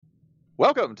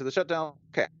Welcome to the Shutdown.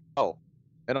 Okay. Oh,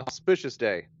 an auspicious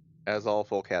day, as all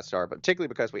Fullcasts are, but particularly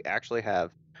because we actually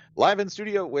have live in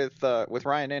studio with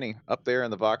Ryan Ennie up there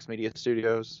in the Vox Media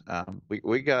Studios.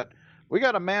 We got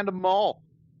Amanda Mull.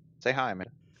 Say hi,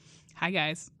 Amanda. Hi,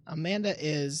 guys. Amanda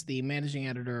is the managing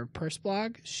editor of Purse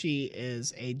Blog. She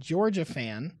is a Georgia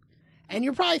fan. And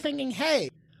you're probably thinking, hey,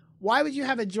 why would you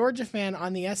have a Georgia fan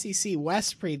on the SEC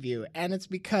West preview? And it's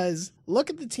because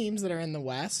look at the teams that are in the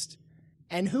West.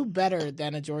 And who better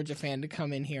than a Georgia fan to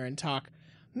come in here and talk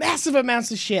massive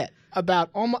amounts of shit about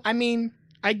almost,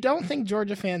 I don't think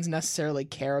Georgia fans necessarily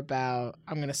care about,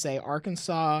 I'm going to say,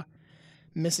 Arkansas,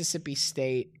 Mississippi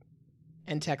State,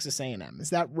 and Texas A&M. Is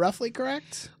that roughly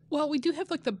correct? Well, we do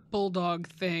have like the Bulldog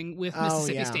thing with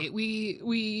Mississippi State.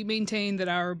 We maintain that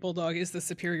our Bulldog is the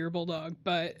superior Bulldog,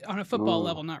 but on a football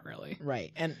level, not really.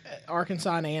 Right. And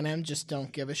Arkansas and A&M just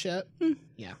don't give a shit.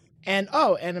 Yeah. And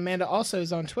Amanda also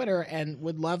is on Twitter and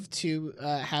would love to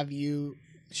have you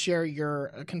share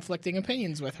your conflicting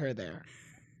opinions with her there.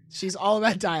 She's all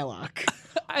about dialogue.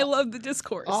 I love the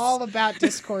discourse. All about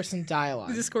discourse and dialogue.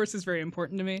 The discourse is very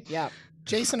important to me. Yeah.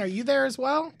 Jason, are you there as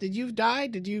well? Did you die?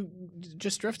 Did you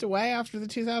just drift away after the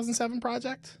 2007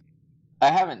 project? I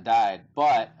haven't died,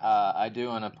 but I do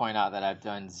want to point out that I've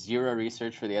done zero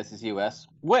research for the SEC West,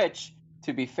 which,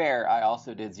 to be fair, I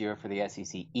also did zero for the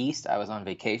SEC East. I was on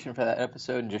vacation for that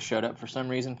episode and just showed up for some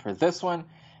reason for this one.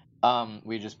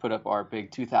 We just put up our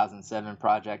big 2007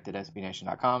 project at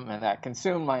SBNation.com, and that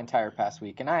consumed my entire past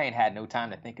week. And I ain't had no time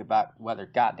to think about whether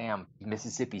goddamn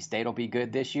Mississippi State will be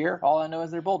good this year. All I know is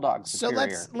they're Bulldogs.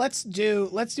 Superior. So let's do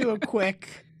a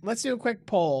quick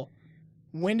poll.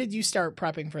 When did you start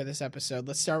prepping for this episode?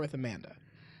 Let's start with Amanda.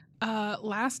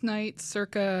 Last night,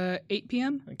 circa 8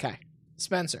 p.m. Okay,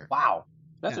 Spencer. Wow,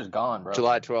 Spencer's gone, bro.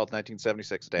 July 12th,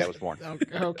 1976, the day I was born.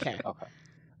 Okay. Okay.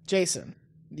 Jason.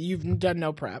 You've done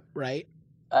no prep, right?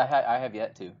 I have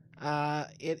yet to.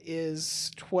 It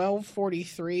is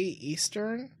 12:43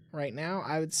 Eastern right now.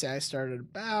 I would say I started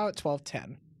about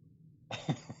 12:10.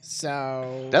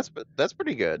 So that's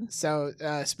pretty good. So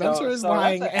Spencer is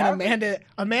lying, and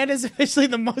Amanda's officially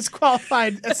the most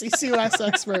qualified SEC West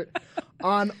expert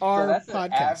on our that's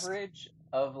podcast. An average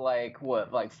of like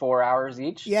 4 hours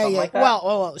each. Yeah. Like that?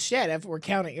 Well, shit. If we're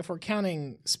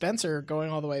counting Spencer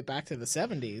going all the way back to the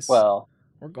 70s. Well.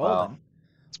 We're golden.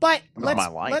 Wow.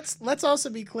 But let's also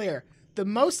be clear. The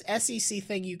most SEC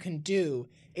thing you can do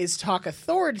is talk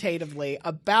authoritatively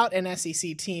about an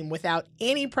SEC team without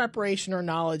any preparation or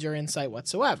knowledge or insight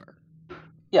whatsoever.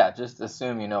 Yeah, just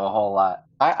assume you know a whole lot.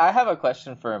 I have a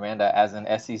question for Amanda as an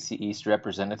SEC East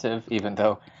representative, even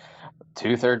though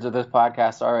 2/3 of this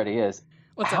podcast already is.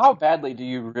 How badly do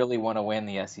you really want to win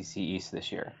the SEC East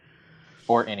this year?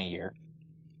 Or any year?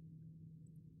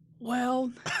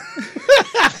 Well,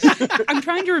 I'm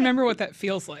trying to remember what that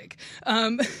feels like.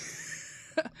 I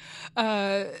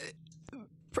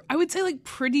would say like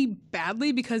pretty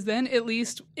badly, because then at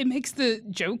least it makes the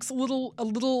jokes a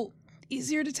little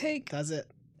easier to take. Does it?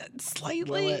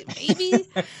 Slightly, maybe.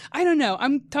 I don't know.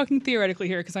 I'm talking theoretically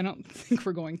here because I don't think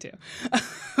we're going to.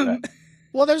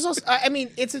 Well, there's also,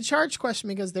 it's a charged question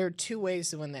because there are two ways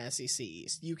to win the SEC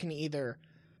East. You can either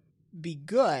be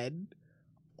good,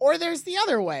 or there's the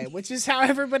other way, which is how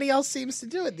everybody else seems to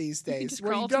do it these days. You just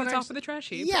crawl to the top of the trash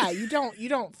heap. Yeah, you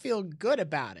don't feel good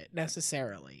about it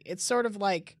necessarily. It's sort of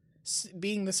like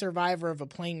being the survivor of a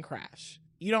plane crash.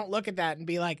 You don't look at that and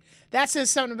be like, that says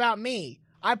something about me.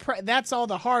 That's all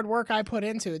the hard work I put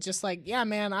into it. Just like, yeah,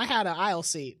 man, I had an aisle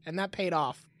seat and that paid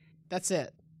off. That's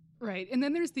it. Right. And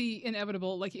then there's the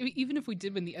inevitable, like, even if we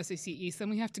did win the SEC East,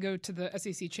 then we have to go to the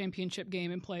SEC championship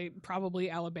game and play probably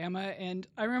Alabama. And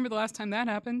I remember the last time that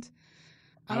happened.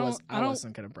 I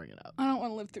wasn't going to bring it up. I don't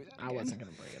want to live through that again. I wasn't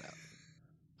going to bring it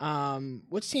up.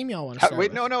 Which team y'all want to start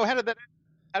with? No. How did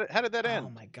that end?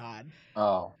 Oh, my God.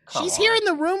 Oh, She's here in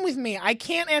the room with me. I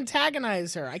can't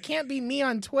antagonize her. I can't be me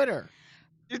on Twitter.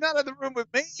 She's not in the room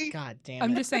with me. God damn it.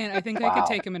 I'm just saying, I think I could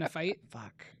take him in a fight.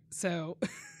 Fuck. So...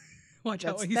 Watch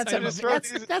out what you that's say.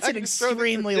 That's an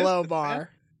extremely low bar.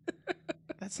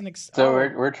 That's an So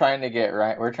we're trying to get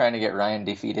Ryan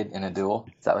defeated in a duel.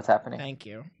 Is that what's happening? Thank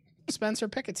you, Spencer.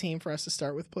 Pick a team for us to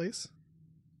start with, please.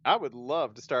 I would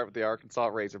love to start with the Arkansas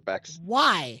Razorbacks.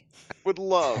 Why? I would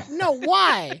love. No,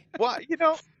 why? Why?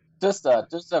 Just a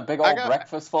big old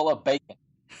breakfast full of bacon.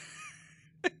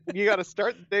 You got to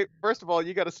start. First of all,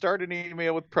 you got to start an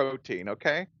email with protein.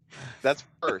 Okay, that's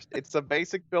first. It's a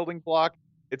basic building block.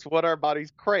 It's what our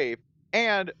bodies crave.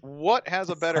 And what has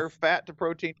a better fat to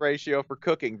protein ratio for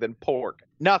cooking than pork?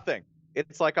 Nothing.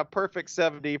 It's like a perfect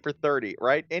 70-30,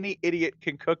 right? Any idiot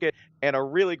can cook it, and a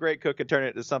really great cook can turn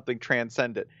it into something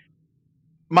transcendent.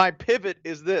 My pivot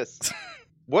is this.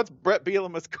 What's Brett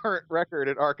Bielema's current record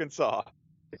at Arkansas?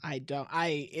 I don't.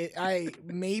 I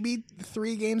maybe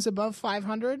 3 games above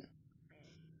 500.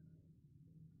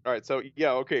 All right, so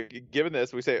yeah, okay. Given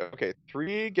this, we say okay,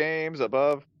 3 games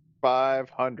above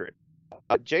 500.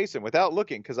 Jason, without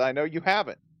looking, because I know you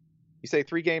haven't, you say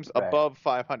 3 games Right. above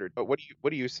 500. But what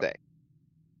do you say?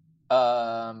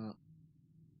 I'll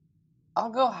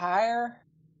go higher.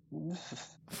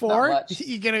 4? Not much.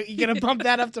 You gonna bump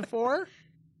that up to 4?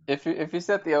 If you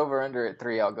set the over under at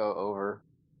 3, I'll go over.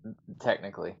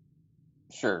 Technically,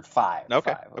 sure, 5.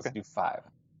 Okay, 5. Let's okay. do 5.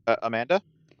 Amanda?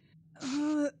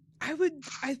 I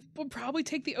would probably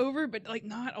take the over, but like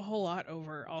not a whole lot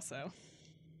over. Also,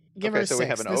 Give her Okay, a so 6. we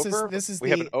have an over. This is we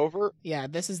the have an over. yeah.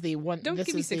 This is the one. don't this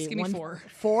give me is 6, the give me one, 4.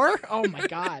 4? Oh my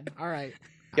God! All right,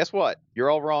 Guess what? You're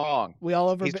all wrong. we all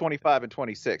over. He's 25 and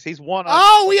 26. He's one.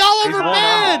 Oh, we all He's over one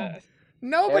bed.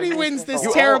 Nobody Every wins this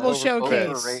single terrible over- showcase.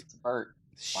 overrates Bert.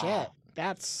 Shit, Wow.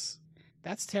 that's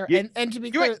terrible. You- And to be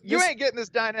You clear, ain't getting this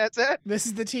dinette set. this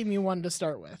is the team you wanted to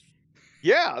start with.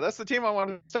 Yeah, that's the team I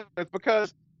wanted to start with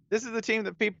because this is the team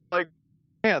that people like.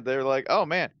 Yeah, they're like, oh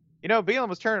man, you know, Bielema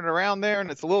was turning it around there,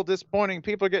 and it's a little disappointing.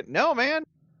 People are getting, no man,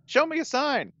 show me a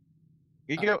sign.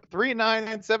 You go 3, 9,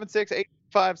 9, 7, 6, 8,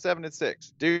 5, 7, and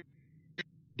 6. Dude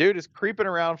is creeping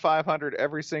around 500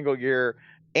 every single year,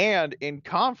 and in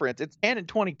conference, it's 10 and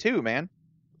 22, man.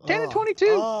 10 and Ugh. 22.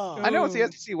 Ugh. I know it's the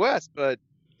Ooh. SEC West, but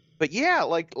yeah,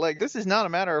 like this is not a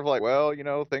matter of like, well, you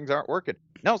know, things aren't working.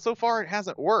 No, so far it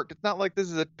hasn't worked. It's not like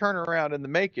this is a turnaround in the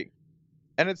making.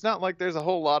 And it's not like there's a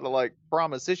whole lot of like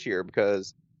promise this year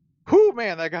because whoo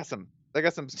man, they got some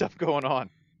stuff going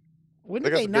on. When They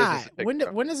do got they some business not? to take When care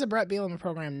of. when does the Brett Bielema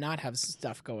program not have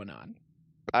stuff going on?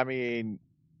 I mean,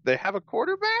 they have a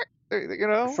quarterback, you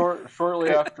know. Shortly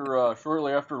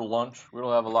after lunch, we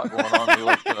don't have a lot going on. We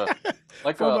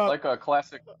like For about- a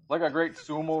classic, like a great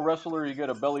sumo wrestler. You get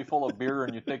a belly full of beer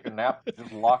and you take a nap.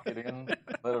 Just lock it in,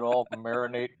 let it all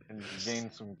marinate, and you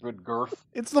gain some good girth.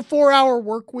 It's the 4-hour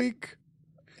work week.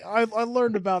 I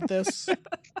learned about this.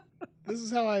 This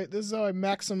is how I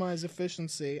maximize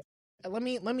efficiency. Let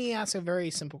me ask a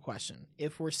very simple question.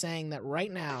 If we're saying that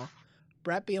right now,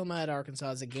 Brett Bielema at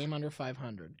Arkansas is a game under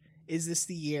 500, is this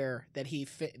the year that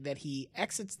he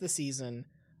exits the season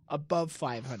above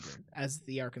 500 as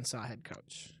the Arkansas head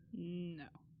coach? No.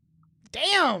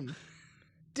 Damn!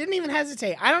 Didn't even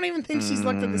hesitate. I don't even think she's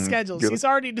looked at the schedules. Good. She's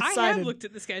already I decided. have looked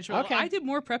at the schedule. Okay. I did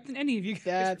more prep than any of you guys.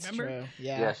 That's remember? true.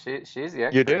 Yeah, she's the You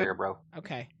expert did. here, bro.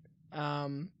 Okay.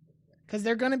 Because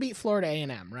they're gonna beat Florida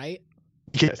A&M, right?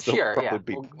 Yes, they'll Sure, yeah.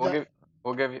 probably beat-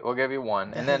 We'll give you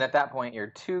one, and then at that point, you're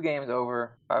 2 games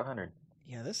over 500.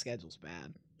 Yeah, this schedule's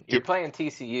bad. You're playing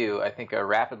TCU. I think a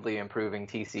rapidly improving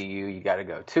TCU. You got to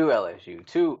go to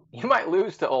LSU. You might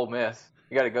lose to Ole Miss.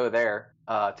 You got to go there.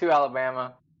 To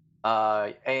Alabama,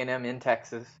 A&M in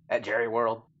Texas at Jerry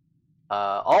World,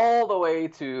 all the way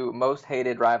to most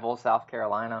hated rival South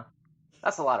Carolina.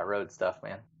 That's a lot of road stuff,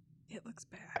 man. It looks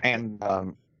bad. And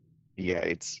yeah,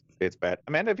 it's bad.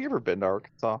 Amanda, have you ever been to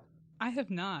Arkansas? I have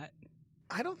not.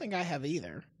 I don't think I have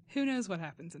either. Who knows what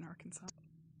happens in Arkansas?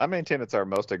 I maintain it's our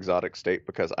most exotic state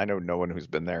because I know no one who's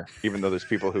been there, even though there's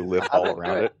people who live I've all been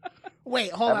around to it.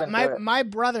 Wait, hold I've on. been to it. My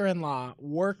brother-in-law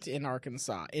worked in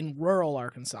Arkansas, in rural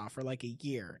Arkansas, for like a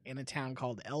year in a town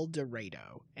called El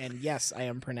Dorado. And yes, I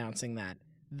am pronouncing that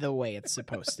the way it's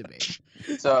supposed to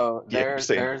be. So Yeah, there's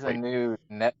same, a right. new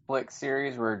Netflix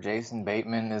series where Jason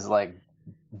Bateman is like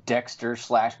Dexter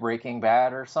 / Breaking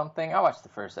Bad or something. I watched the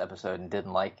first episode and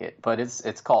didn't like it, but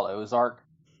it's called Ozark,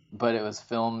 but it was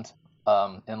filmed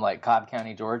in like Cobb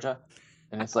County, Georgia,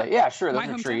 and it's like, yeah, sure, those My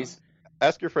are hometown. trees.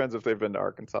 Ask your friends if they've been to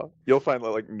Arkansas. You'll find that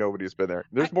like nobody's been there.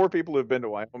 There's more people who've been to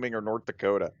Wyoming or North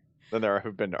Dakota than there are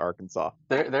who've been to Arkansas.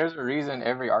 There's a reason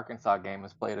every Arkansas game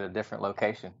is played at a different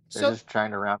location. They're So- just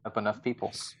trying to round up enough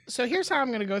people. So here's how I'm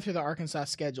going to go through the Arkansas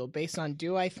schedule based on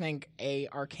do I think a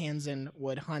Arkansan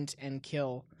would hunt and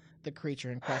kill the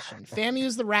creature in question.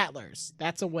 FAMU's the Rattlers.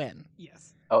 That's a win.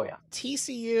 Yes. Oh yeah,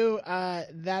 TCU,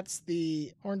 that's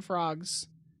the Horned Frogs.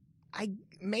 I feel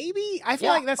Yeah.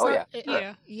 like that's Oh, not.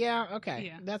 yeah. Yeah. Okay.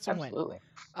 Yeah. That's a win. absolutely.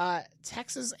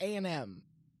 Texas A&M.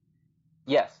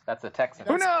 Yes, that's a Texan.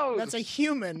 Who knows? That's a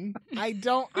human. I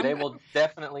don't. They will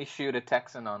definitely shoot a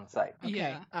Texan on sight.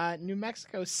 Okay. Yeah. New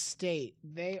Mexico State.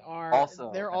 They're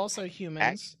Also- also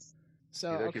humans. Act- So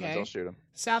Either humans, okay. they'll shoot 'em.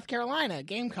 South Carolina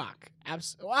Gamecock.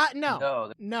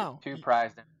 No, No. too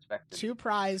prized and respected. Two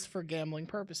prize for gambling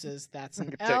purposes. That's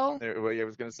an Could L. well, I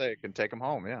was gonna say, it can take them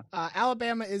home. Yeah.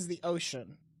 Alabama is the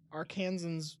ocean.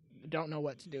 Arkansans don't know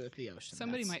what to do with the ocean.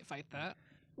 Somebody That's- might fight that.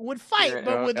 would fight, You're-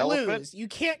 but would elephant? lose. You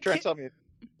can't. Try to tell me.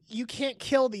 You can't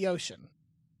kill the ocean.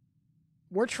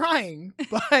 We're trying,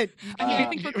 but I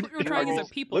think we're trying as a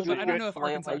people, listen, but I don't know if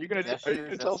Arkansas. Are you going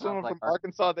to tell someone like from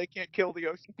Arkansas they can't kill the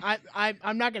ocean?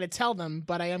 I'm not going to tell them,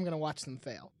 but I am going to watch them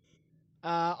fail.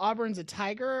 Auburn's a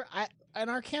tiger. An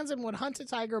Arkansan would hunt a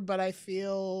tiger, but I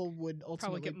feel would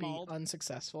ultimately get be mauled.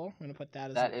 unsuccessful. I'm going to put that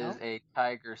as That an L. is a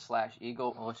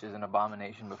tiger/eagle, which is an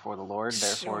abomination before the Lord.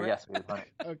 Therefore, Sure. yes, we would hunt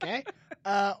it. Okay.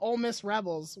 Ole Miss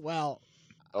Rebels. Well,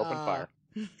 Open fire.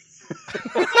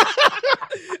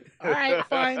 All right,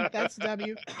 fine. That's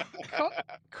W.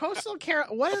 Coastal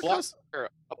Carolina. What are coastal?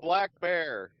 A black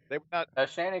bear. They would not. A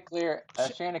Chanticleer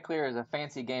is a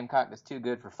fancy gamecock that's too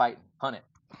good for fighting. Hunt it.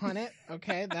 Hunt it.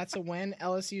 Okay, that's a win.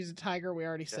 LSU's a tiger. We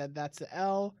already said that's the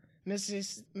L.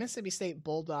 Mississippi State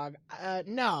Bulldog.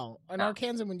 No. An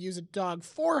Arkansan would use a dog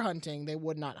for hunting. They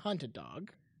would not hunt a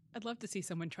dog. I'd love to see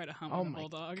someone try to hunt Oh with a my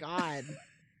bulldog. God.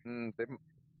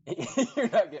 You're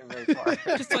not getting very far.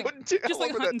 Just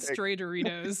like hunting stray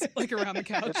Doritos like around the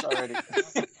couch. It's already.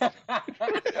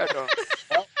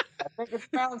 Well, I think it's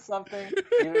found something.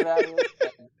 Either that or it's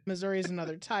dead. Missouri's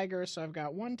another tiger, so I've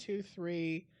got 1, 2,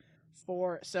 3,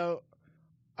 4. So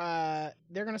they're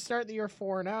going to start the year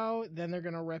 4-0, then they're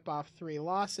going to rip off 3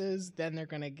 losses, then they're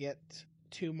going to get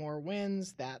 2 more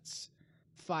wins. That's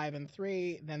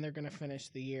 5-3. Then they're going to finish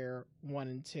the year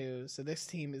 1-2. So this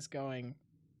team is going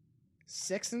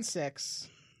 6-6,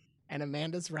 and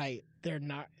Amanda's right. They're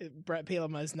not. Brett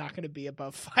Bielema is not going to be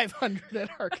above 500 at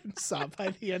Arkansas by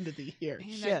the end of the year. Man,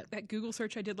 Shit. that Google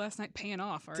search I did last night paying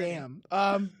off already. Damn.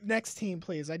 Next team,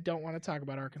 please. I don't want to talk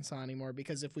about Arkansas anymore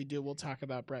because if we do, we'll talk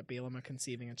about Brett Bielema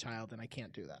conceiving a child, and I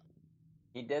can't do that.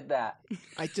 He did that.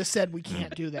 I just said we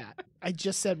can't do that. I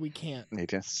just said we can't. He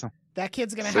just. That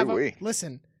kid's going to So have a... we.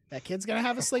 Listen, that kid's going to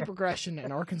have a sleep regression,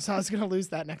 and Arkansas is going to lose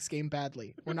that next game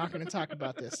badly. We're not going to talk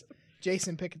about this.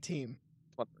 Jason, pick a team.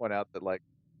 I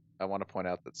want to point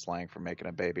out that slang for making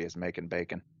a baby is making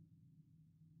bacon.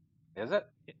 Is it?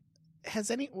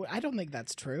 I don't think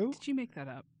that's true. Did you make that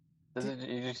up?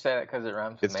 You just say that because it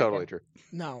rhymes with It's totally making?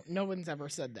 true. No one's ever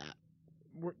said that.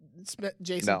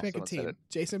 Jason, No, pick a someone said team. it.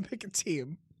 Jason, pick a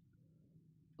team.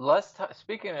 Let's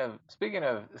speaking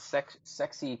of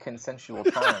sexy consensual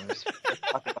times. Let's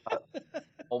talk about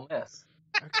Ole Miss.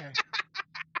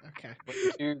 Okay. When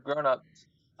the two grown-ups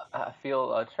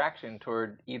feel attraction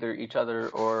toward either each other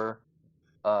or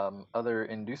other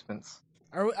inducements.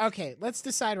 Okay, let's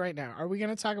decide right now. Are we going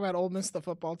to talk about Ole Miss, the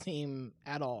football team,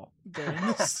 at all during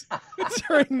this?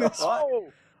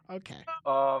 Oh, Okay,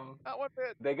 not one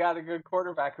bit. They got a good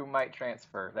quarterback who might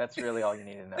transfer. That's really all you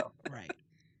need to know. right.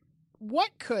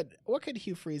 What could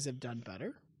Hugh Freeze have done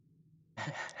better?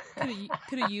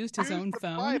 Could have used his own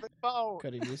phone. Private phone.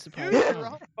 Could have used the Use private your phone.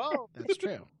 own phone.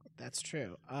 That's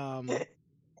true.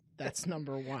 That's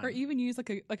number one. Or even use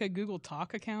like a Google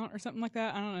Talk account or something like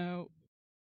that. I don't know.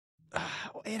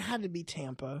 It had to be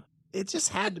Tampa. It just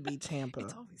had to be Tampa.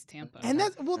 It's always Tampa. And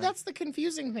that's the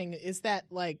confusing thing is that,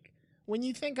 like, when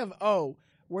you think of,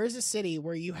 where's a city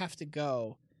where you have to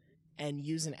go and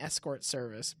use an escort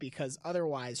service because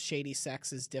otherwise shady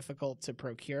sex is difficult to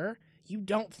procure, you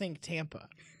don't think Tampa.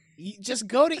 You just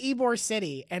go to Ybor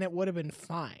City and it would have been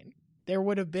fine. There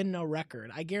would have been no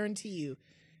record. I guarantee you,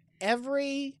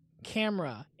 every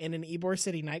camera in an Ybor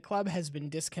City nightclub has been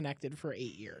disconnected for 8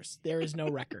 years. There is no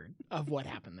record of what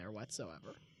happened there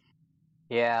whatsoever.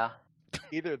 Yeah.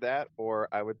 Either that, or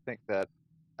I would think that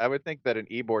an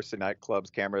Ybor City nightclub's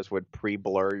cameras would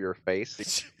pre-blur your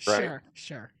face. Right?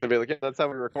 Sure. They'd be like, yeah, that's how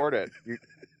we record it.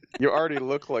 You already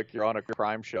look like you're on a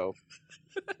crime show.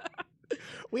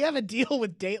 We have a deal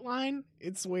with Dateline.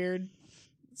 It's weird.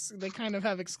 They kind of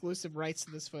have exclusive rights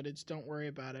to this footage. Don't worry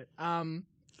about it.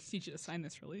 Just need you to sign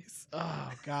this release.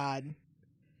 Oh God.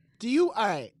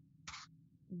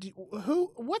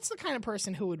 What's the kind of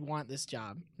person who would want this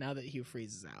job now that Hugh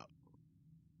Freeze is out?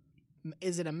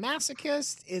 Is it a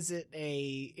masochist? Is it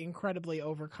a incredibly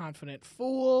overconfident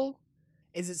fool?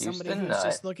 Is it somebody who's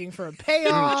just looking for a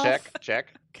payoff?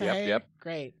 Check. Okay, Yep.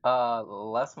 Great.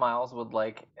 Les Miles would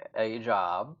like a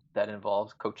job that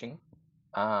involves coaching.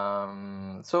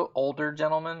 So older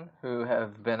gentlemen who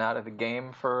have been out of the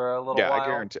game for a little while. Yeah, I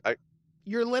guarantee.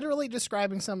 You're literally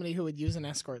describing somebody who would use an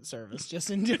escort service, just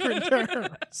in different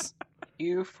terms.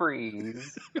 Hugh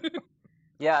Freeze.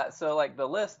 Yeah, so like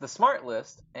the smart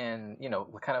list, and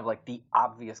kind of like the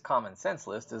obvious common sense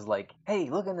list is like,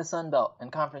 hey, look in the Sun Belt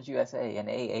and Conference USA and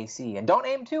AAC, and don't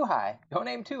aim too high. Don't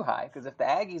aim too high, because if the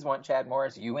Aggies want Chad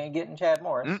Morris, you ain't getting Chad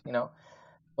Morris,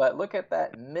 But look at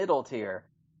that middle tier,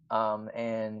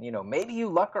 and maybe you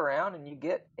luck around and you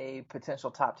get a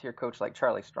potential top tier coach like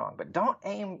Charlie Strong, but don't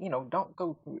aim, don't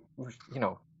go,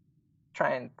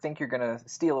 try and think you're gonna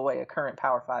steal away a current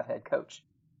Power 5 head coach.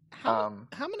 How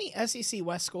many SEC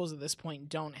West schools at this point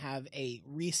don't have a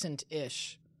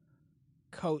recent-ish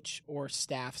coach or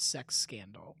staff sex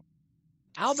scandal?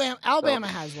 Alabama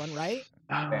has one, right?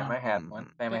 Bama had one.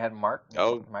 Bama had Mike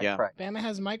yeah. Price. Bama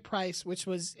has Mike Price, which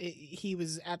was he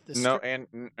was at the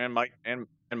and Mike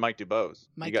DuBose.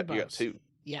 You got two.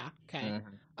 Yeah. Okay.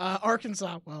 Mm-hmm.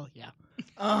 Arkansas. Well, yeah.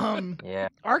 Yeah.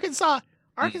 Arkansas.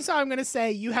 I'm going to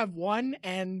say you have one,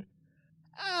 and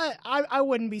I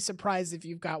wouldn't be surprised if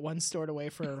you've got one stored away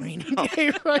for a rainy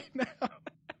day right now.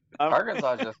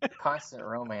 Arkansas is just constant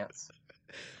romance.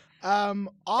 A&M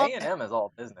is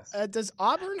all business. Does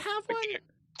Auburn have one?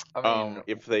 I mean,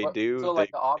 if they do, so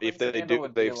like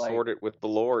they've sorted with the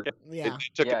Lord. Yeah.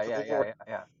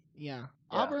 Yeah.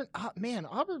 Auburn,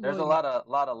 Auburn. There's a lot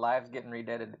of lives getting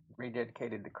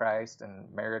rededicated to Christ and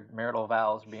marital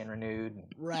vows being renewed.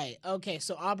 Right. Okay.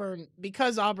 So Auburn,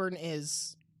 because Auburn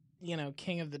is,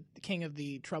 king of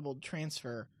the troubled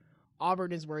transfer.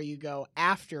 Auburn is where you go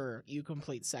after you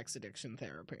complete sex addiction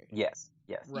therapy. Yes.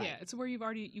 Right. Yeah, it's where you've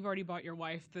already bought your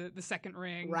wife the second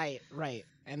ring. Right.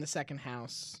 And the second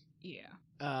house. Yeah.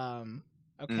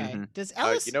 Okay. Mm-hmm. Does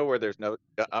Ellis? Where there's no.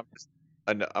 I'm just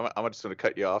going to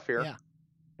cut you off here. Yeah.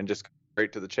 And just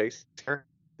straight to the chase here.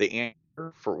 The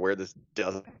answer for where this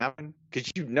doesn't happen, because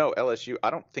LSU. I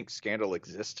don't think scandal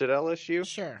exists at LSU.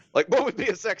 Sure. Like, what would be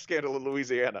a sex scandal in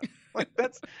Louisiana? Like,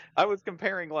 I was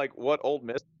comparing like what Ole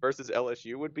Miss versus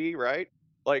LSU would be, right?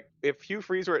 Like, if Hugh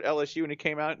Freeze were at LSU and he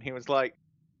came out and he was like,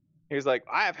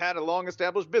 I have had a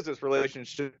long-established business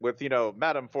relationship with,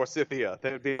 Madame Forsythia.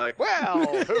 They'd be like, well,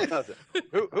 who doesn't?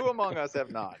 Who among us have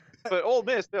not? But Ole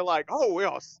Miss, they're like, oh, we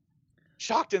are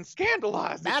shocked and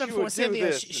scandalized. Madame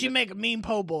Forsythia, she make a mean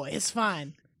po' boy. It's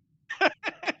fine.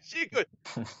 She could.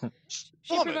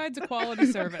 She provides a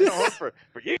quality service for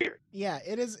years. Yeah,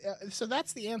 it is. So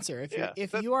that's the answer.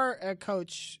 If you are a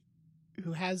coach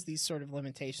who has these sort of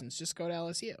limitations, just go to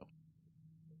LSU.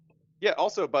 Yeah.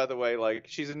 Also, by the way, like,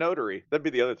 she's a notary. That'd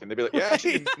be the other thing. They'd be like, yeah,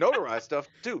 she can notarize stuff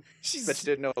too. But you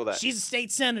didn't know that. She's a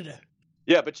state senator.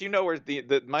 Yeah, but where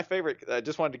my favorite. I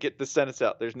just wanted to get this sentence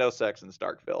out. There's no sex in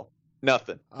Starkville.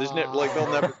 Nothing. There's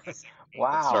they'll never.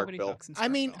 Wow. Starkville. I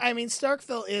mean,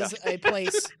 Starkville is a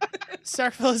place.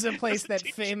 Starkville is a place that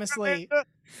famously,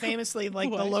 like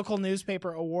the local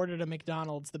newspaper awarded a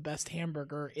McDonald's the best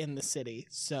hamburger in the city.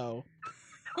 So.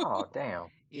 Oh damn.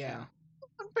 Yeah.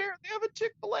 Unfair. They have a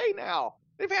Chick-fil-A now.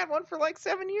 They've had one for like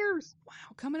 7 years. Wow,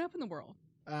 coming up in the world.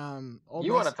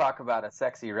 You want to talk about a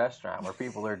sexy restaurant where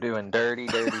people are doing dirty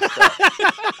stuff.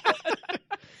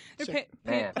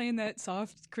 They're playing that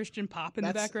soft Christian pop in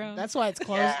the background. That's why it's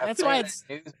closed. Yeah, that's why it's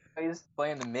Newsboys,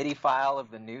 playing the MIDI file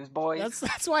of the Newsboys.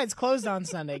 That's why it's closed on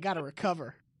Sunday. Got to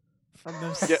recover from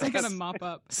those. They got to mop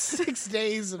up 6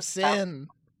 days of sin.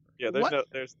 Yeah, there's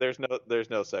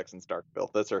no sex in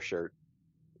Starkville. That's our shirt.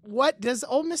 What does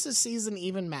Ole Miss's season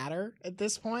even matter at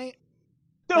this point?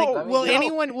 No. Like,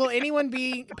 will anyone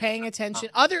be paying attention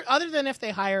other than if they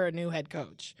hire a new head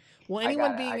coach? Will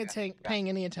anyone paying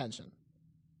any attention?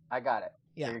 I got it.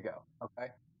 Yeah. Here you go. Okay.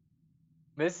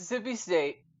 Mississippi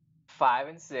State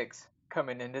 5-6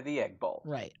 coming into the Egg Bowl.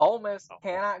 Right. Ole Miss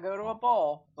cannot go to a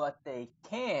bowl, but they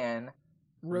can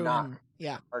knock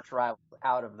arch rivals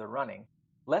out of the running.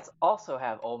 Let's also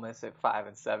have Ole Miss at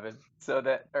 5-7,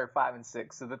 or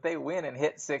 5-6, so that they win and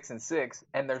hit 6-6,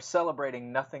 and they're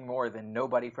celebrating nothing more than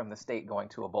nobody from the state going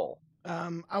to a bowl.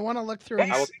 I want to look through.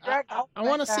 I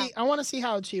want to see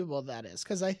how achievable that is,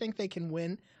 because I think they can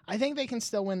win. I think they can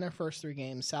still win their first 3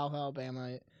 games: South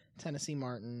Alabama, Tennessee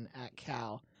Martin, at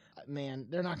Cal. Man,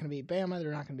 they're not going to beat Bama.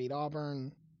 They're not going to beat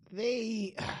Auburn.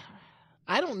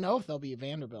 I don't know if they'll beat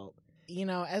Vanderbilt.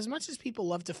 As much as people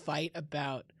love to fight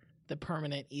about the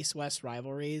permanent East-West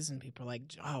rivalries, and people are like,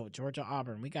 oh, Georgia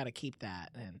Auburn, we got to keep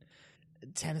that, and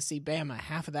Tennessee Bama,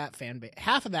 half of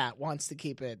that wants to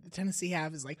keep it. The Tennessee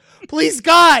half is like, please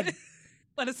God,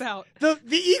 let us out. The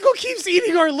eagle keeps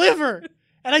eating our liver,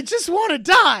 and I just want to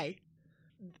die.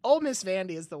 Ole Miss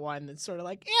Vandy is the one that's sort of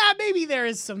like, yeah, maybe there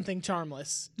is something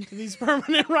charmless to these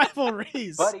permanent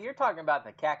rivalries. Buddy, you're talking about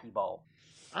the Khaki Bowl.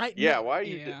 Why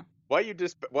are you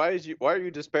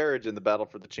disparaging the battle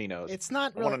for the Chinos? It's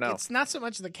not really, it's not so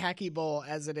much the Khaki Bowl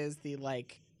as it is the,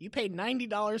 like, you paid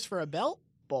 $90 for a belt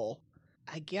bowl.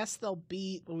 I guess they'll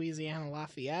beat Louisiana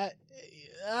Lafayette.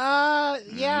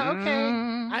 Yeah, okay.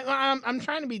 I'm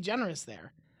trying to be generous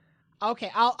there.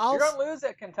 Okay, I'll. You're gonna lose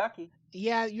at Kentucky.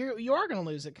 Yeah, you are gonna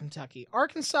lose at Kentucky.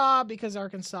 Arkansas, because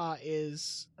Arkansas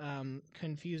is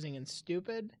confusing and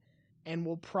stupid, and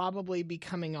will probably be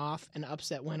coming off an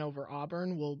upset win over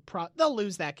Auburn. They'll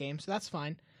lose that game, so that's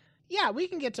fine. Yeah, we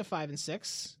can get to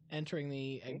 5-6 entering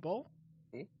the Egg Bowl.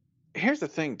 here's the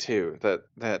thing too,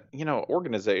 that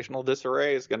organizational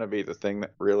disarray is going to be the thing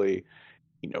that really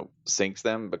sinks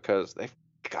them, because they've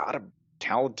got a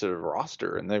talented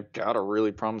roster and they've got a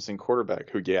really promising quarterback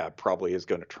who probably is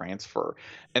going to transfer,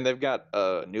 and they've got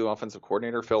a new offensive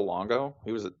coordinator, Phil Longo.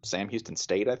 He was at Sam Houston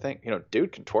State, I think.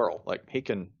 Dude can twirl. Like, he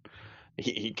can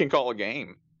call a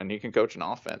game and he can coach an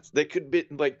offense. They could be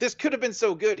like, this could have been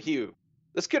so good, Hugh.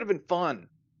 This could have been fun.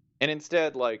 And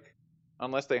instead, like,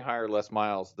 unless they hire Les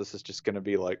Miles, this is just going to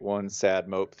be like one sad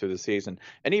mope through the season.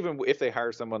 And even if they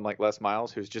hire someone like Les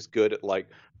Miles, who's just good at like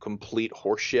complete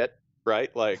horseshit,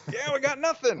 right? Like, we got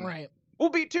nothing. Right. We'll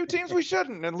beat two teams we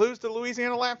shouldn't and lose to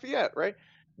Louisiana Lafayette, right?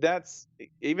 That's,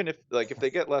 even if they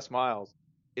get Les Miles,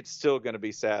 it's still going to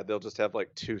be sad. They'll just have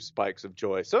like two spikes of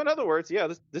joy. So in other words,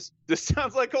 this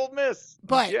sounds like Ole Miss.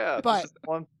 But this is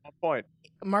one point.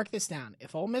 Mark this down.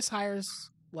 If Ole Miss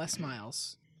hires Les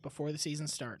Miles before the season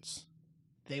starts,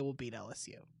 they will beat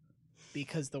LSU,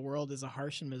 because the world is a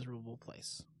harsh and miserable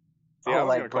place. See, I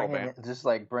was gonna call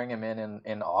bring him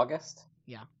in August.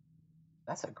 Yeah,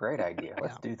 that's a great idea.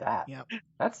 Let's do that. Yep.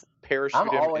 That's parachute I'm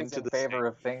him always into in the favor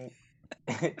of things.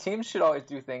 Teams should always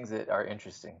do things that are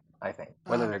interesting, I think,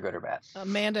 whether they're good or bad.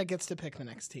 Amanda gets to pick the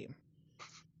next team.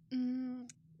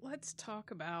 Let's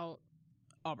talk about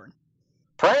Auburn.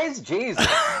 Praise Jesus.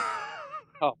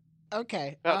 Oh,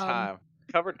 okay. About time.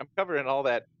 I'm covering all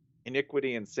that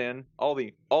iniquity and sin, all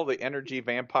the energy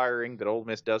vampiring that Ole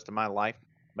Miss does to my life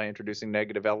by introducing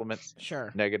negative elements.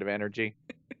 Sure. Negative energy.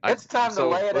 It's time to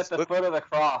lay it at the foot of the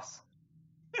cross.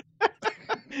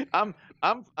 I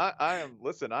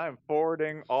am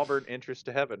forwarding Auburn interest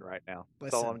to heaven right now.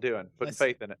 That's all I'm doing. Putting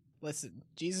faith in it. Listen,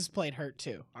 Jesus played hurt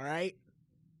too. All right.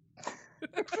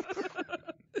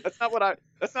 That's not what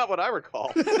I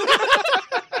recall.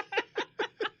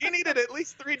 He needed at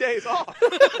least 3 days off.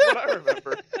 That's what I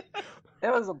remember.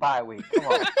 It was a bye week. Come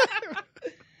on.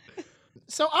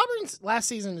 So Auburn's last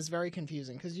season is very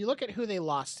confusing, because you look at who they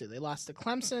lost to. They lost to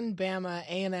Clemson, Bama,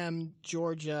 A&M,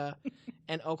 Georgia,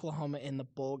 and Oklahoma in the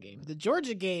bowl game. The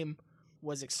Georgia game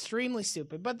was extremely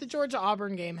stupid, but the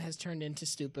Georgia-Auburn game has turned into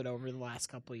stupid over the last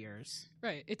couple of years.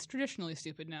 Right. It's traditionally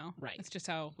stupid now. Right. It's just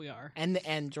how we are.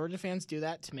 And Georgia fans do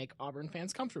that to make Auburn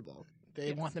fans comfortable.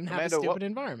 They want them to have Amanda, a stupid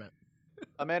environment.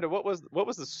 Amanda, what was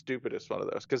the stupidest one of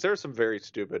those? Because there are some very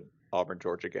stupid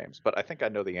Auburn-Georgia games, but I think I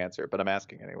know the answer, but I'm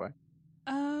asking anyway.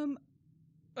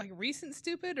 Like recent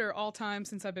stupid or all time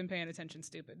since I've been paying attention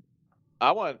stupid?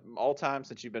 I want all time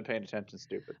since you've been paying attention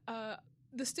stupid.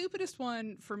 The stupidest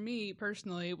one for me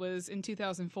personally was in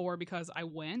 2004, because I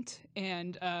went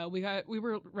and we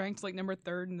were ranked like number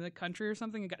 3rd in the country or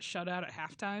something and got shut out at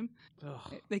halftime.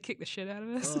 Ugh. They kicked the shit out of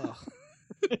us.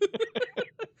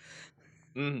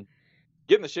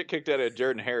 Getting the shit kicked out of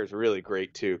Jordan Hare is really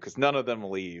great too, because none of them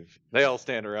leave. They all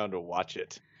stand around to watch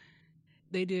it.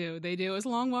 They do. It was a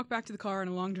long walk back to the car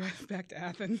and a long drive back to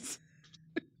Athens.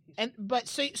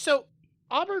 So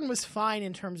Auburn was fine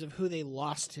in terms of who they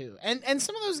lost to, and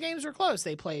some of those games were close.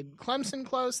 They played Clemson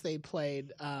close. They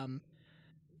played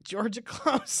Georgia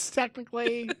close,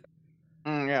 technically.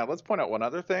 Yeah, let's point out one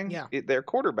other thing. Yeah. Their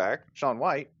quarterback, Sean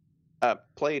White,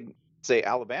 played, say,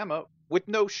 Alabama with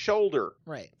no shoulder.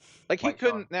 Right. Like, he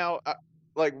couldn't now,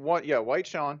 White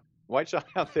Sean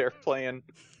out there playing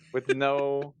with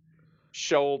no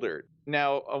shoulder.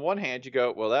 Now, on one hand, you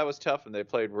go, well, that was tough, and they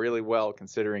played really well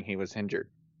considering he was injured.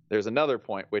 There's another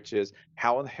point, which is,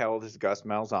 how in the hell does Gus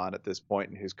Malzahn at this point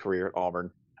in his career at Auburn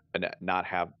not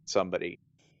have somebody?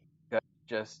 Gus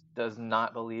just does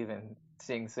not believe in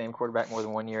seeing the same quarterback more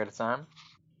than 1 year at a time.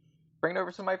 Bring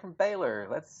over somebody from Baylor.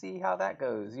 Let's see how that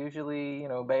goes. Usually,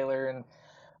 Baylor in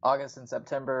August and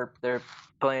September, they're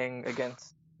playing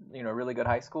against really good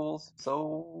high schools.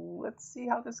 So let's see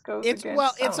how this goes. It's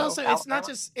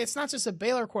not just a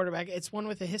Baylor quarterback. It's one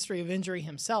with a history of injury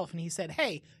himself, and he said,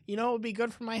 "Hey, what would be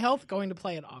good for my health? Going to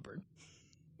play at Auburn."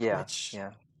 Yeah, Which,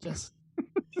 yeah. Just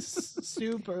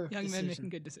super Young decision. men making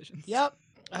good decisions. Yep.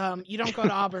 You don't go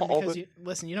to Auburn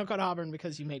because you don't go to Auburn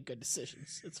because you made good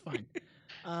decisions. It's fine.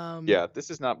 Yeah,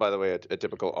 this is not, by the way, a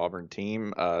typical Auburn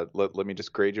team. Let me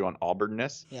just grade you on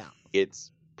Auburnness. Yeah.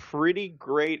 It's pretty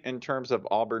great in terms of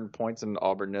Auburn points and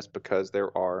Auburnness, because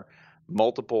there are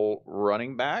multiple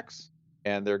running backs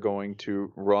and they're going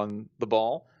to run the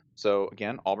ball. So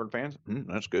again, Auburn fans,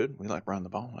 that's good. We like running the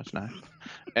ball. That's nice.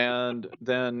 And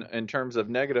then in terms of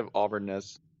negative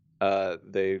Auburnness,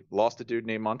 they lost a dude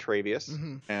named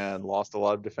Montravius and lost a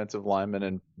lot of defensive linemen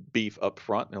and beef up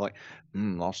front. They're like,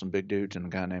 lost some big dudes and a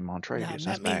guy named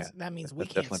Montravius. That means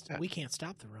we can't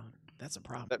stop the run. That's a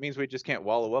problem. That means we just can't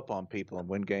wallow up on people and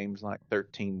win games like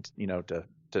 13, to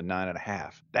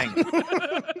 9.5. Dang it.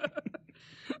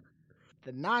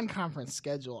 the non-conference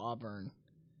schedule, Auburn,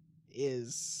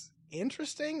 is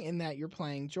interesting in that you're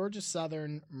playing Georgia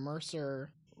Southern,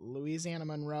 Mercer, Louisiana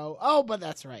Monroe. Oh, but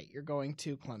that's right. You're going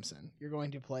to Clemson. You're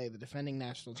going to play the defending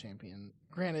national champion.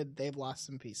 Granted, they've lost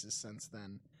some pieces since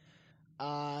then.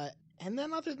 And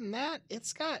then other than that,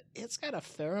 it's got a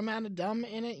fair amount of dumb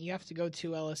in it. You have to go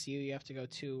to LSU. You have to go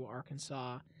to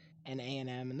Arkansas and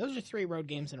A&M. And those are 3 road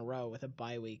games in a row with a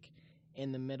bye week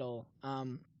in the middle.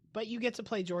 But you get to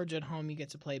play Georgia at home. You get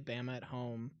to play Bama at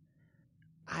home.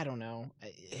 I don't know.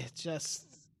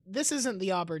 This isn't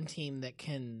the Auburn team that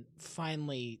can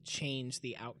finally change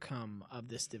the outcome of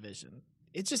this division.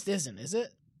 It just isn't, is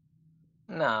it?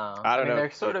 No. I don't know.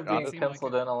 They're sort of being Honestly,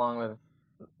 penciled in along with...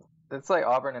 It's like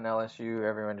Auburn and LSU.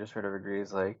 Everyone just sort of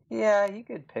agrees, like, yeah, you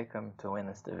could pick them to win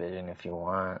this division if you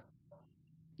want.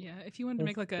 Yeah, if you wanted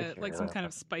to make some kind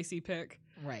of spicy pick,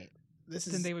 Right.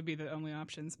 then they would be the only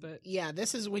options. But Yeah,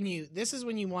 this is when you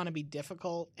want to be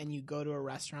difficult and you go to a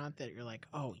restaurant that you're like,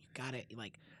 oh, you got it.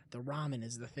 Like the ramen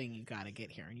is the thing you got to get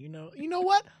here. And you know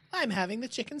what? I'm having the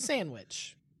chicken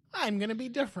sandwich. I'm going to be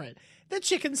different. The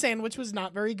chicken sandwich was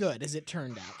not very good, as it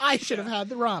turned out. I should have had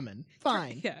the ramen.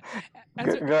 Fine. yeah, Go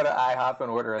to IHOP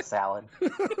and order a salad.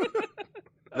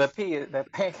 The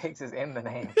pancakes is in the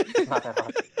name. It's not that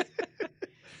hard.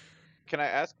 Can I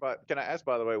ask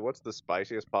by the way, what's the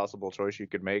spiciest possible choice you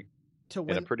could make To in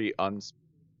win. a pretty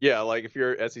Yeah, like if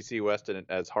you're SEC West and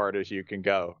as hard as you can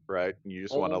go, right? And you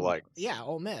just want to Yeah,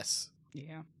 Ole Miss.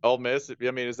 yeah. Ole Miss.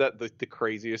 I mean, is that the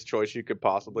craziest choice you could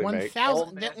possibly make?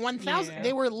 1,000. Yeah.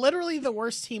 They were literally the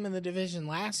worst team in the division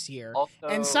last year. Also,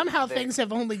 And somehow they- things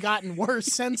have only gotten worse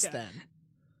since Yeah. then.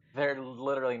 They're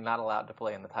literally not allowed to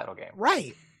play in the title game.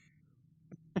 Right.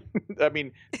 I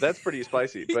mean, that's pretty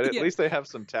spicy, but at Yeah. least they have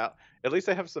some talent. At least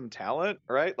they have some talent,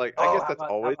 right? Like, I guess that's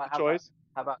always the choice.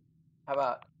 How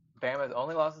about Bama's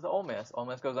only losses to Ole Miss? Ole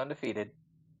Miss goes undefeated.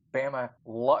 Bama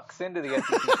lucks into the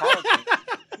SEC title game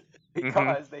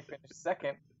because they finished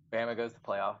second. Bama goes to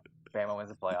playoff. Bama wins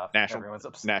the playoff. Everyone's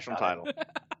upset National about title.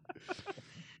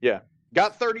 Yeah.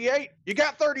 Got 38? You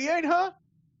got 38, huh?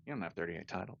 You don't have 38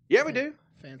 titles. Yeah, we do.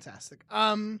 Fantastic.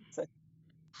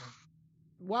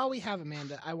 While we have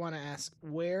Amanda, I want to ask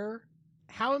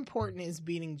how important is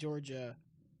beating Georgia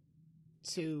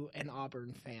to an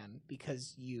Auburn fan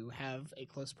because you have a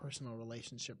close personal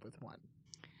relationship with one?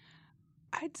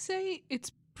 I'd say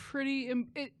it's pretty.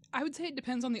 I would say it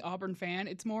depends on the Auburn fan.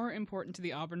 It's more important to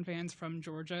the Auburn fans from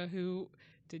Georgia who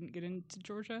didn't get into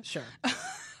Georgia. Sure.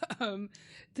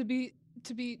 To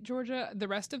beat Georgia, the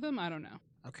rest of them, I don't know.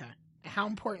 Okay. How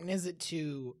important is it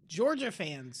to Georgia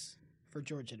fans for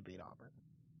Georgia to beat Auburn?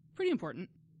 Pretty important.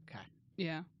 Okay.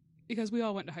 Yeah, because we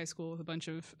all went to high school with a bunch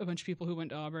of people who went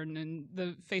to Auburn, and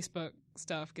the Facebook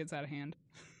stuff gets out of hand.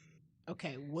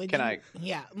 Okay.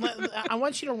 Yeah. I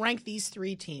want you to rank these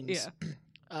 3 teams.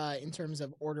 Yeah. In terms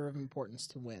of order of importance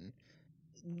to win,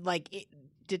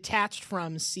 detached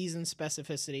from season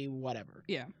specificity, whatever.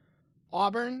 Yeah.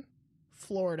 Auburn,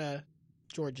 Florida,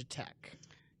 Georgia Tech.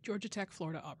 Georgia Tech,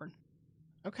 Florida, Auburn.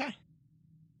 Okay.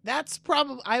 That's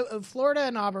probably Florida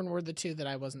and Auburn were the 2 that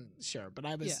I wasn't sure, but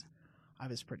I was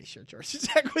pretty sure Georgia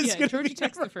Tech was going to be Georgia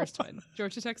Tech's the first one.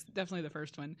 Georgia Tech's definitely the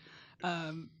first one.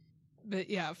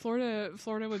 But yeah, Florida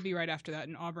would be right after that,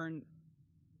 and Auburn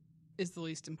is the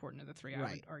least important of the 3, I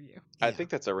would argue. I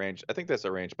think that's arranged. I think that's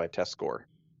arranged by test score.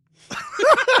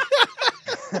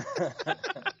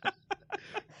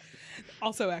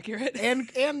 Also accurate.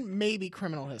 and maybe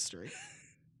criminal history.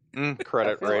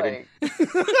 Credit rating.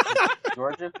 Like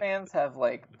Georgia fans have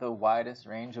like the widest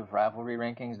range of rivalry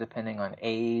rankings depending on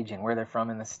age and where they're from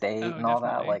in the state and all that.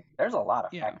 Definitely. Like, there's a lot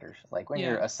of factors. Like when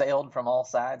you're assailed from all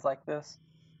sides like this.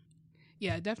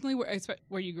 Yeah, definitely.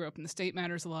 Where you grew up in the state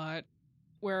matters a lot.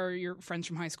 Where your friends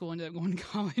from high school ended up going to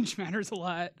college matters a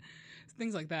lot.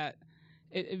 Things like that.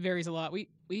 It varies a lot. We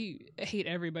hate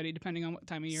everybody depending on what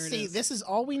time of year it is. See, this is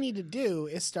all we need to do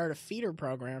is start a feeder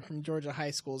program from Georgia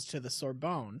high schools to the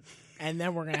Sorbonne, and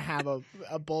then we're gonna have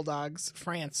a Bulldogs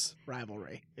France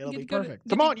rivalry. It'll be perfect.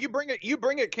 Come on, you bring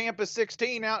it Campus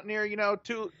 16 out near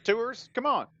tours. Come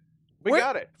on, we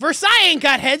got it. Versailles ain't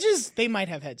got hedges. They might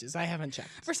have hedges. I haven't checked.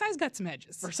 Versailles got some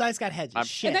hedges. Versailles got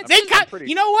hedges. You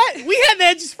know what? We had the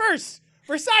hedges first.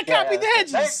 Versailles copied the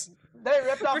hedges. They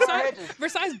ripped off our hedges.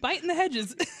 Versailles biting the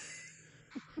hedges.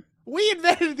 We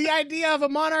invented the idea of a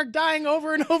monarch dying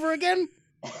over and over again.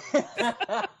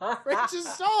 Rich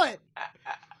just saw it.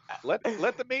 Let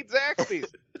the meat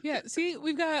Zaxby's. Yeah, see,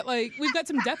 we've got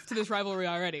some depth to this rivalry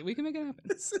already. We can make it happen.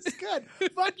 This is good.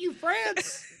 Fuck you,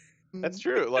 France. That's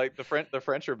true. Like the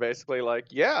French are basically like,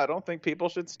 yeah, I don't think people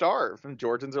should starve, and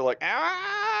Georgians are like,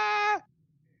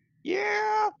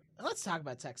 yeah. Let's talk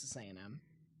about Texas A&M.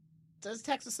 Does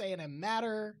Texas A&M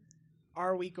matter?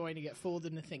 Are we going to get fooled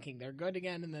into thinking they're good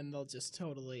again, and then they'll just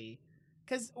totally...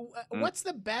 Because what's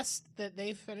the best that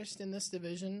they've finished in this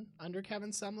division under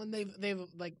Kevin Sumlin? They've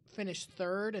like finished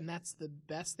third, and that's the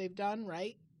best they've done,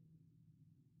 right?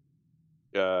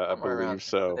 I believe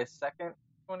so. Were they second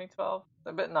 2012?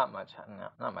 But not much.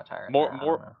 Not much higher.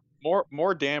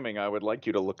 More damning. I would like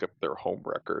you to look up their home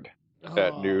record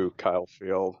at new Kyle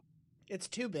Field. It's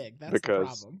too big. That's the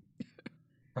problem.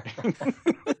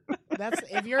 That's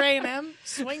if you're A&M,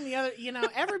 swing the other. You know,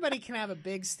 everybody can have a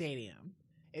big stadium.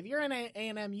 If you're in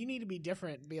A&M, you need to be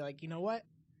different. Be like, you know what?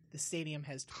 The stadium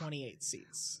has 28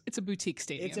 seats. It's a boutique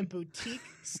stadium. It's a boutique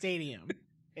stadium.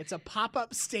 It's a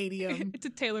pop-up stadium. It's a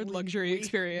tailored luxury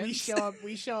experience.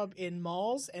 We show up in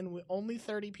malls, and only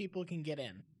 30 people can get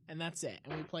in, and that's it.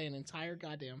 And we play an entire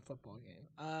goddamn football game.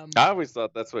 I always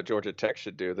thought that's what Georgia Tech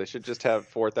should do. They should just have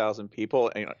 4,000 people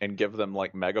and give them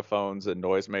like megaphones and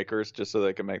noisemakers, just so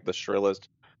they can make the shrillest,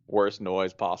 worst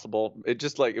noise possible.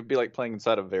 It'd be like playing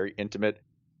inside a very intimate,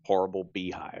 horrible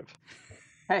beehive.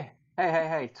 Hey!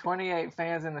 28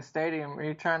 fans in the stadium. Are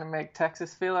you trying to make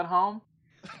Texas feel at home?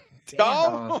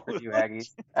 Damn. For you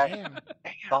Aggies. Damn.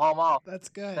 Call them off. That's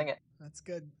good. Sing it. That's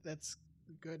good. That's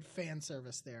good fan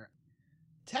service there.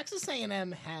 Texas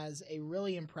A&M has a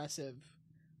really impressive,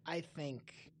 I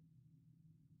think,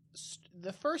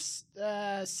 the first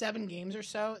 7 games or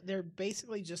so, they're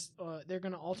basically just, they're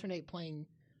going to alternate playing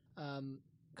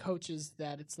coaches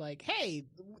that it's like, hey,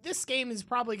 this game is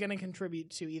probably going to contribute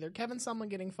to either Kevin Sumlin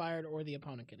getting fired or the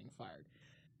opponent getting fired.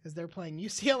 Because they're playing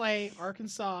UCLA,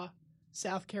 Arkansas,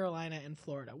 South Carolina, and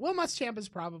Florida. Will Muschamp is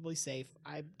probably safe.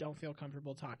 I don't feel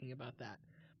comfortable talking about that.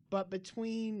 But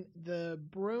between the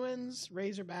Bruins,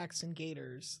 Razorbacks, and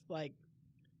Gators, like,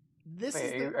 this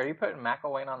are you putting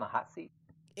McElwain on the hot seat?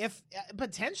 If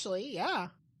potentially, yeah.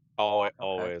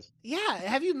 Always. Yeah.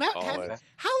 Have you met? How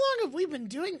long have we been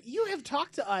doing? You have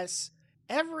talked to us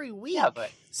every week,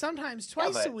 sometimes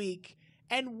twice a week,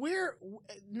 and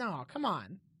no, come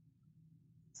on.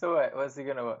 So what, was he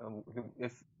gonna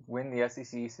win the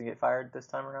SEC used to get fired this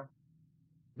time around?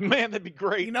 Man, that'd be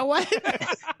great. You know what?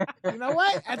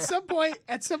 At some point,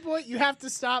 you have to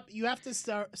stop. You have to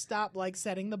stop like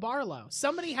setting the bar low.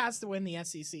 Somebody has to win the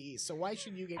SEC East. So why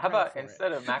should you get? How about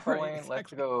instead of McElwain, right, exactly.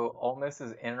 Let's go Ole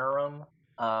Miss's interim.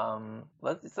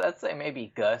 Let's say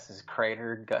maybe Gus is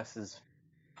cratered. Gus is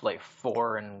like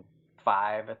 4-5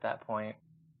 at that point.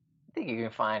 I think you can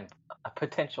find a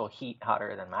potential heat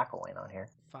hotter than McElwain on here.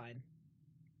 Fine.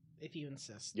 If you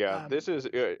insist. Yeah, this is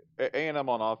A&M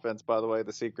on offense, by the way.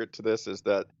 The secret to this is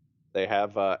that they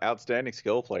have outstanding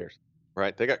skill players,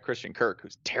 right? They got Christian Kirk,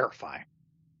 who's terrifying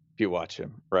if you watch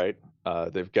him, right?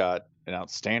 They've got an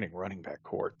outstanding running back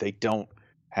core. They don't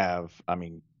have,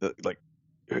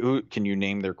 who can you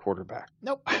name their quarterback?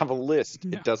 Nope. I have a list.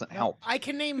 No. It doesn't help. I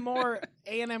can name more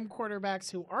A&M quarterbacks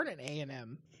who aren't at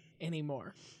A&M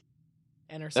anymore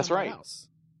and are somewhere else.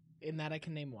 In that I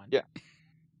can name one. Yeah.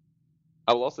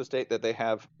 I will also state that they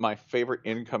have my favorite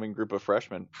incoming group of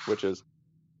freshmen, which is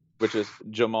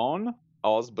Jamon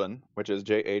Osborne, which is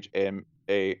Jhamon,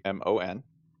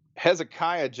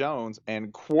 Hezekiah Jones,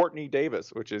 and Courtney Davis,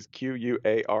 which is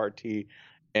Quartney.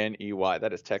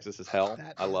 That is Texas as hell.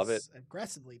 I love it.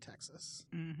 Aggressively Texas.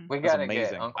 Mm-hmm. We gotta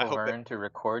get Uncle Vern to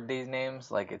record these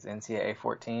names like it's NCAA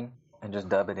 14 and just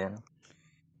dub it in.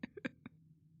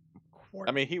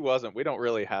 I mean, he wasn't. We don't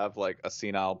really have like a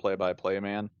senile play-by-play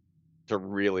man to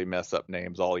really mess up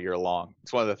names all year long.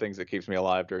 It's one of the things that keeps me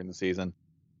alive during the season.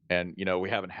 And, we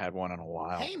haven't had one in a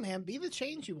while. Hey, man, be the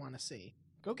change you want to see.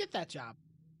 Go get that job.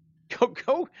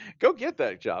 Go get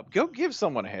that job. Go give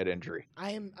someone a head injury.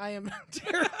 I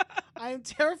am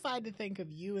terrified to think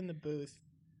of you in the booth,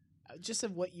 just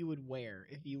of what you would wear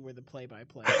if you were the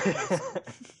play-by-play.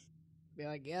 Be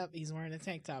like, yep, he's wearing a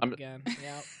tank top again.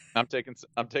 Yep.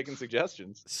 I'm taking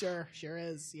suggestions. Sure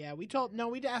is. Yeah,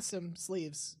 we'd asked him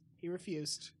sleeves. He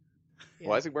refused. Yeah.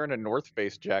 Why is he wearing a North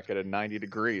Face jacket at 90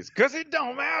 degrees? Because it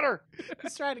don't matter.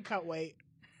 He's trying to cut weight.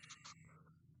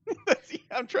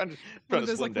 I'm trying to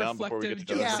those slim down before we get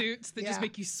to reflective suits that just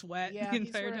make you sweat the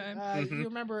entire time. You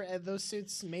remember those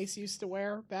suits Mace used to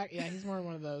wear back? Yeah, he's wearing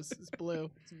one of those. It's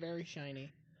blue. It's very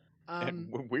shiny.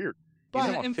 Weird.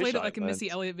 But inflated like a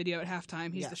Missy Elliott video at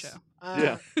halftime. He's the show.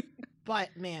 Yeah.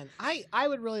 But man, I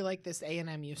would really like this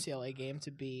A&M UCLA game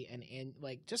to be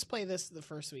just play this the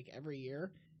first week every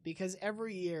year, because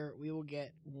every year we will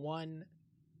get one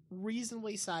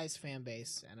reasonably sized fan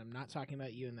base, and I'm not talking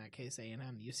about you in that case,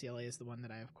 A&M. UCLA is the one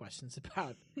that I have questions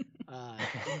about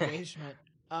engagement.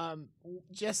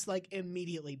 just like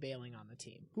immediately bailing on the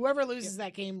team. Whoever loses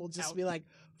that game will just be like,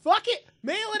 fuck it,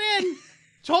 mail it in.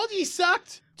 Told you he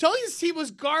sucked. Told you this team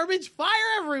was garbage.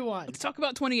 Fire everyone. Let's talk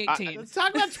about 2018. Let's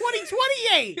talk about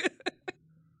 2028.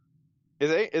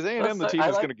 Is A&M the team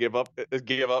that's going to give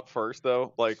up first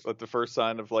though? Like at the first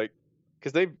sign of like,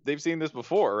 because they've seen this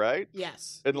before, right?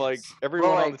 Yes. And like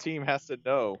everyone on the team has to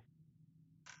know.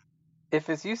 If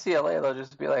it's UCLA, they'll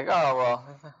just be like, oh, well,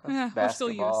 we're still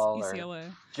basketball UCLA.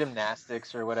 or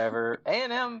gymnastics or whatever.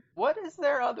 A&M, what is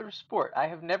their other sport? I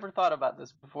have never thought about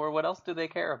this before. What else do they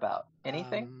care about?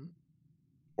 Anything?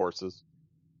 Horses.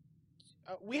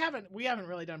 We haven't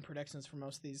really done predictions for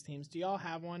most of these teams. Do y'all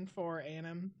have one for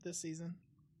A&M this season?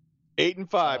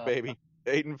 8-5, baby.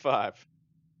 8-5.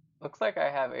 Looks like I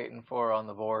have 8-4 on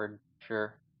the board.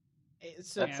 Sure.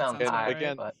 So, that sounds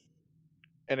high.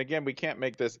 And again, we can't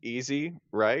make this easy,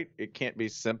 right? It can't be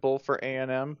simple for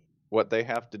A&M. What they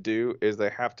have to do is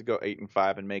they have to go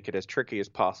 8-5 and make it as tricky as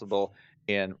possible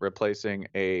in replacing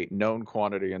a known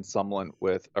quantity in someone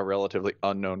with a relatively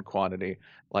unknown quantity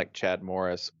like Chad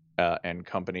Morris and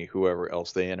company, whoever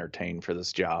else they entertain for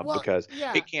this job, because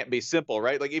it can't be simple,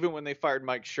 right? Like even when they fired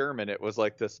Mike Sherman, it was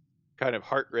like this kind of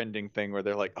heartrending thing where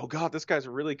they're like, oh God, this guy's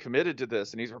really committed to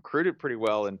this and he's recruited pretty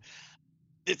well. And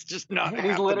it's just not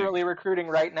happening. He's literally recruiting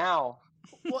right now.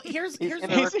 Well, he's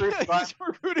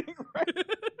recruiting right.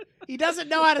 He doesn't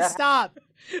know how to stop.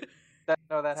 That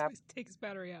happens. Take his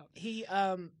battery out.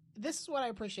 This is what I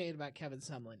appreciate about Kevin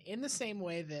Sumlin. In the same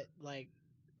way that like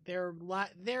there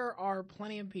are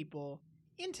plenty of people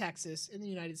in Texas, in the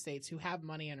United States, who have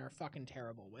money and are fucking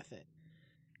terrible with it.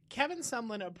 Kevin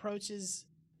Sumlin approaches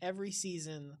every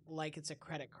season like it's a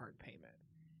credit card payment.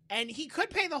 And he could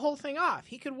pay the whole thing off.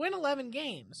 He could win 11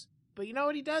 games. But you know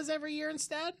what he does every year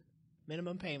instead?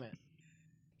 Minimum payment.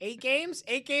 8 games?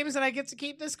 8 games and I get to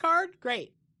keep this card?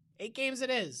 Great. 8 games it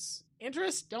is.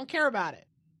 Interest? Don't care about it.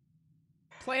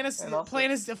 Plan is to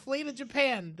flee to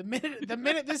Japan the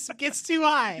minute this gets too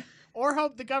high. Or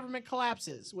hope the government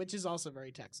collapses, which is also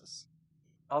very Texas.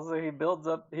 Also, he builds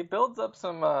up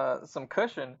some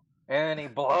cushion. And he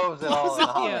blows it all in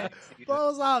holiday season.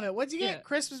 Blows all of it. What'd you get?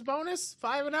 Christmas bonus?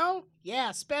 5-0?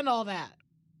 Yeah, spend all that.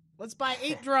 Let's buy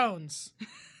 8 drones.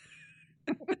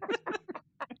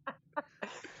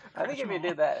 I think if you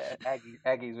did that,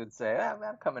 Aggies would say,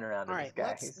 I'm coming around to this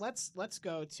guy. Let's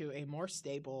go to a more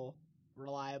stable,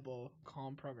 reliable,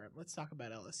 calm program. Let's talk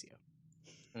about LSU.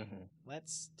 Mm-hmm.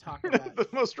 Let's talk about the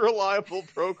most reliable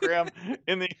program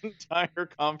in the entire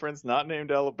conference, not named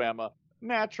Alabama.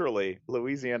 Naturally,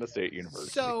 Louisiana State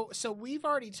University. So we've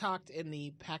already talked in the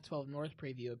Pac-12 North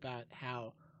preview about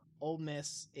how Ole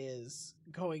Miss is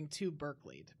going to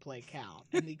Berkeley to play Cal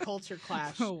and the culture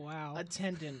clash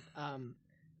attendant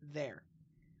there.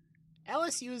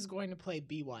 LSU is going to play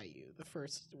BYU the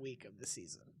first week of the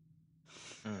season.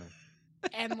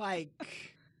 And like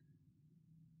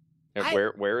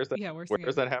where is that? Yeah, where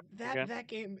is that happening again? That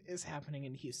game is happening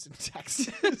in Houston,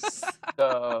 Texas.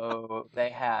 So they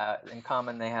have in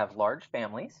common. They have large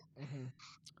families. Mm-hmm.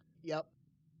 Yep.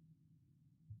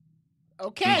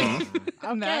 Okay.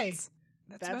 Mm-hmm. Okay.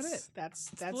 That's about it. That's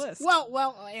the list.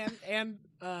 Well, and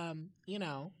you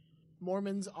know,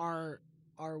 Mormons are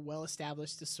well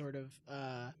established to sort of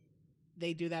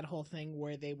they do that whole thing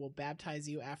where they will baptize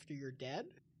you after you're dead,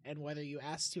 and whether you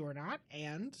ask to or not,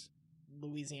 and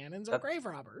Louisianans are grave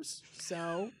robbers,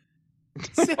 so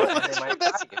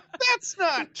that's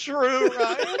not true,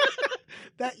 Ryan.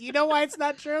 That you know why it's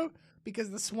not true?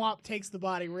 Because the swamp takes the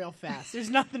body real fast. There's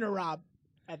nothing to rob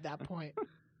at that point.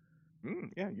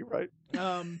 Yeah, you're right.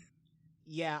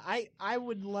 Yeah, I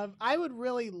would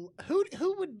really. Who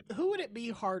would it be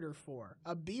harder for?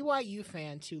 A BYU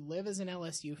fan to live as an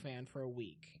LSU fan for a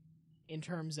week, in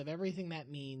terms of everything that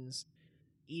means.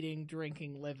 Eating,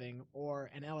 drinking, living,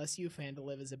 or an LSU fan to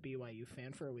live as a BYU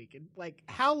fan for a week. And, like,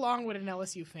 how long would an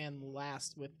LSU fan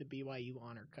last with the BYU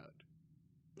honor code?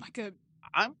 Like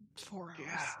 4 hours.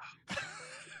 Yeah.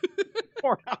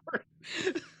 4 hours.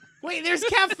 Wait, there's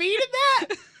caffeine in that?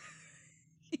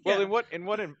 Well, in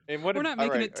what? We're not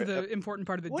making it to the important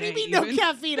part of the day. What do you mean no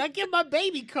caffeine? I give my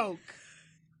baby Coke.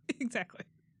 Exactly.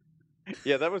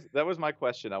 Yeah, that was my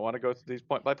question. I want to go through these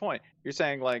point by point. You're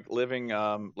saying like living,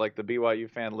 like the BYU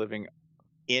fan living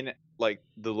in like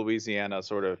the Louisiana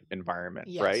sort of environment,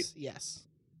 right? Yes.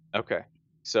 Okay.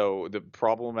 So the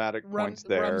problematic points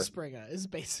there. Rumspringa is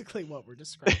basically what we're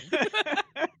describing.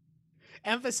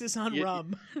 Emphasis on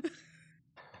rum.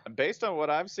 Based on what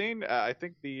I've seen, I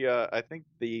think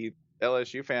the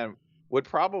LSU fan would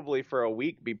probably for a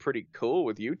week be pretty cool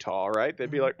with Utah, right?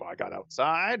 They'd be like, "Well, I got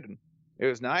outside and It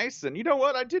was nice, and you know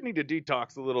what? I did need to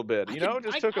detox a little bit.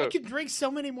 I could drink so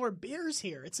many more beers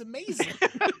here. It's amazing.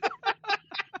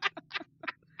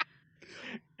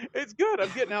 It's good. I'm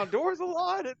getting outdoors a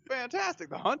lot. It's fantastic.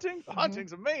 The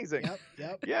hunting's amazing.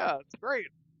 Yep. Yeah, it's great.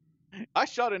 I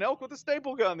shot an elk with a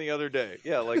staple gun the other day.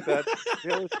 Yeah, like that.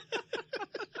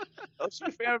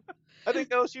 LSU fan. I think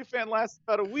LSU fan lasts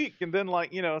about a week, and then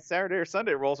Saturday or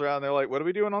Sunday rolls around. And they're like, "What are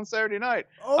we doing on Saturday night?"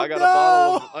 Oh, I got a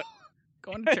bottle of.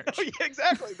 Going to church. Yeah,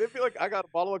 exactly. They'd be like, "I got a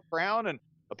bottle of Crown and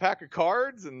a pack of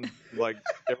cards," and like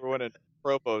everyone at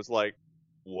Propo's like,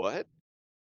 "What?"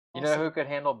 You know who could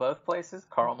handle both places?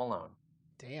 Karl Malone.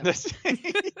 Damn. The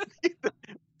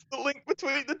link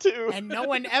between the two. And no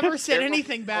one ever said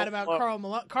anything bad about Karl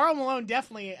Malone. Karl Malone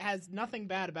definitely has nothing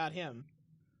bad about him.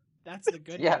 That's the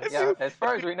good news. Yeah. As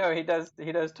far as we know, he does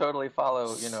totally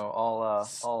follow,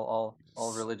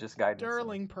 all religious guidance.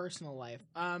 Sterling personal life.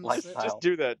 Lifestyle. Just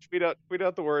do that. Tweet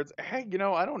out the words. Hey,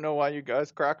 I don't know why you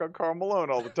guys crack on Karl Malone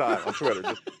all the time on Twitter.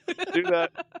 Just do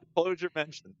that. Close your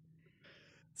mention.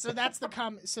 So that's the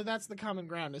common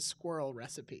ground is squirrel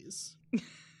recipes.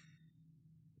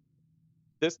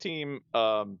 This team,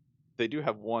 they do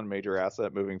have one major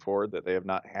asset moving forward that they have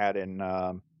not had in,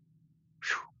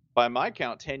 by my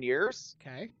count, 10 years.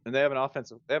 Okay. And they have an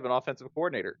offensive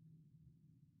coordinator.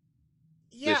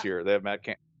 Yeah. This year they have Matt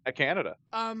Canada.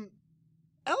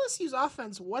 LSU's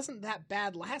offense wasn't that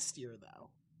bad last year though.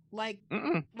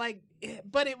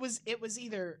 But it was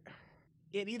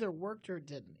either worked or it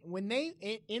didn't. When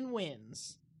they in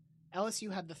wins,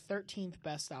 LSU had the 13th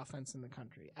best offense in the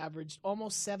country, averaged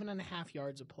almost 7.5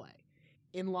 yards a play.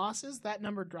 In losses, that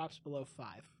number drops below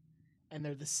 5, and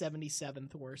they're the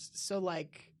 77th worst. So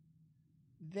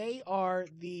they are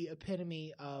the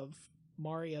epitome of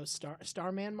Mario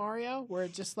Starman Mario, where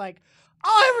it's just like,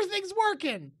 oh, everything's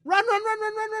working. Run.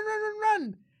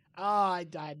 Oh, I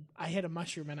died. I hit a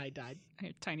mushroom and I died. I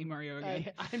hit Tiny Mario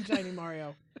again. I'm Tiny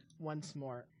Mario once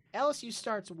more. LSU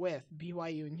starts with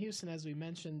BYU and Houston, as we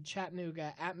mentioned,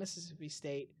 Chattanooga at Mississippi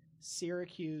State,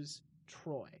 Syracuse,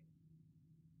 Troy.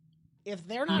 If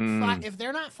they're not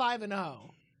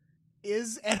 5-0,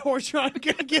 is Ed Orgeron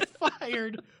gonna get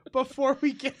fired before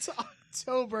we get to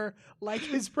October like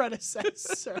his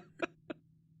predecessor?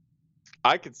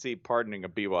 I could see pardoning a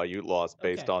BYU loss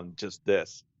based on just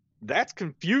this. That's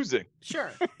confusing.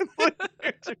 Sure.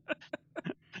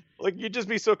 Like, you'd just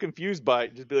be so confused by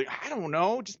it. Just be like, I don't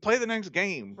know. Just play the next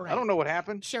game. Right. I don't know what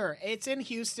happened. Sure. It's in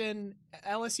Houston.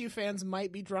 LSU fans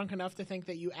might be drunk enough to think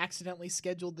that you accidentally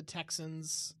scheduled the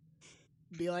Texans.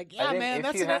 Be like, yeah, man,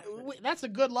 that's a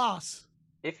good loss.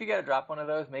 If you got to drop one of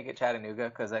those, make it Chattanooga,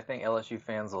 because I think LSU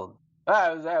fans will.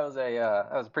 That was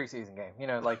a preseason game.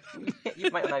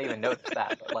 You might not even notice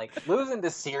that. But losing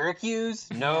to Syracuse,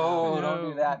 no,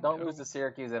 don't do that. Don't lose to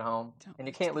Syracuse at home, and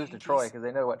you can't lose to Troy because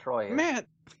they know what Troy is. Man,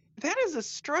 that is a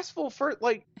stressful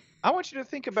I want you to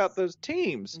think about those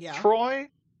teams. Yeah. Troy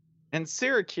and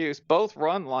Syracuse both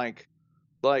run like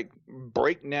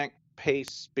breakneck pace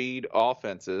speed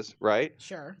offenses, right?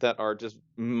 Sure. That are just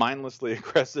mindlessly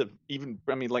aggressive.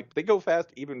 They go fast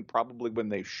even probably when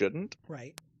they shouldn't.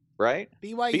 Right. Right?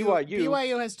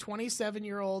 BYU has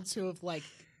 27-year-olds who have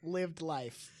lived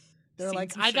life. They're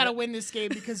like, I gotta win this game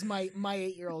because my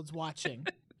 8-year-old's watching,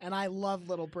 and I love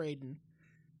little Braden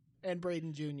and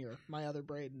Braden Jr., my other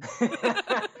Braden.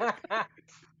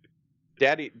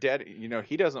 Daddy,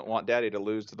 he doesn't want Daddy to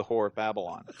lose to the whore of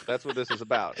Babylon. That's what this is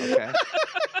about. Okay.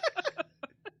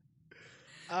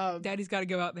 Daddy's got to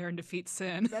go out there and defeat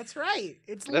sin. That's right.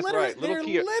 Right. They're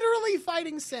literally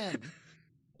fighting sin.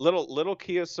 Little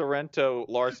Kia Sorrento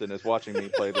Larson is watching me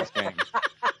play this game.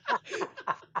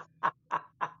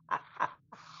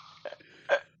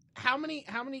 How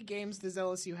many games does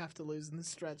LSU have to lose in this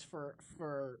stretch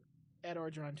for Ed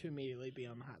Orgeron to immediately be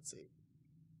on the hot seat?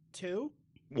 2?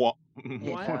 One.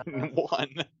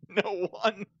 One? No,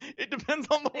 one. It depends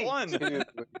on the one.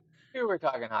 Two, we're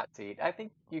talking hot seat. I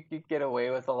think you could get away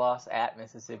with a loss at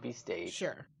Mississippi State.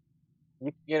 Sure.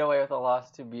 You could get away with a loss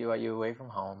to BYU away from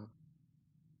home.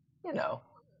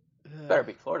 Better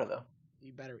beat Florida though.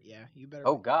 You better.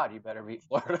 Oh God, you better beat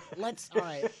Florida. Let's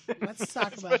talk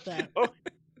about that.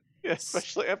 Yeah,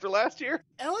 especially after last year.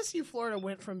 LSU Florida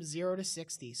went from 0 to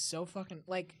 60 so fucking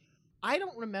I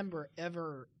don't remember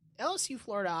ever. LSU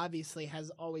Florida obviously has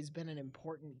always been an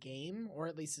important game, or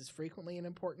at least is frequently an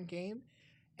important game,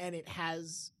 and it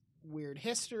has weird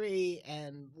history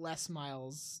and Les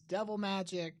Miles devil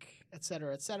magic,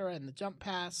 etc., and the jump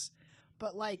pass.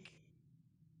 But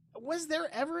was there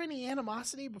ever any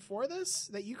animosity before this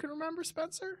that you can remember,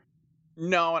 Spencer?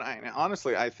 No, and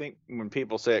honestly, I think when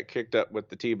people say it kicked up with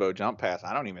the Tebow jump pass,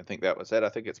 I don't even think that was it. I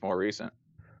think it's more recent.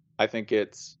 I think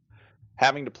it's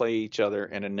having to play each other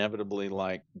and inevitably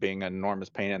like being an enormous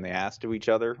pain in the ass to each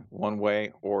other one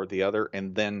way or the other,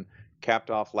 and then capped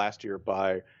off last year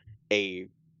by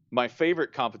my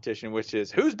favorite competition, which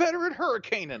is who's better at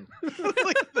hurricaning.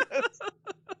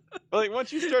 Like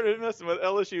once you started messing with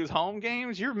LSU's home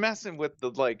games, you're messing with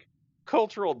the like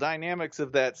cultural dynamics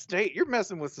of that state. You're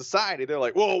messing with society. They're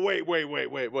like, whoa,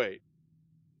 wait.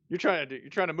 You're trying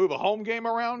to move a home game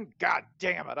around? God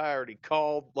damn it. I already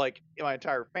called like my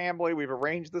entire family. We've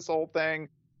arranged this whole thing.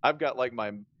 I've got like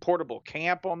my portable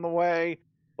camp on the way.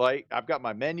 Like I've got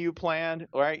my menu planned.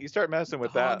 All right. You start messing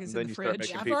with that, and then you start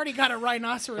making I've already got a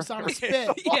rhinoceros on a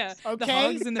spit. Yeah. Okay. The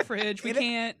hog's in the fridge. We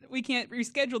can't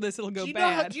reschedule this. It'll go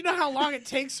bad. Do you know how long it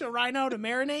takes for a rhino to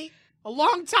marinate? A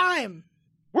long time.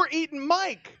 We're eating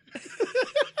Mike.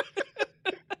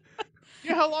 You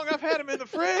know how long I've had him in the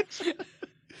fridge?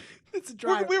 It's a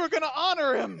dry. We were going to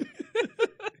honor him.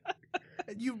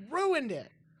 You ruined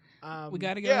it. We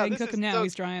got to go ahead and cook him now.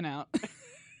 He's drying out.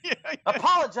 Yeah.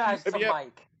 Apologize to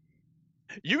Mike.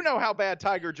 You know how bad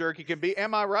tiger jerky can be.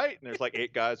 Am I right? And there's like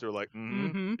 8 guys who are like,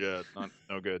 yeah,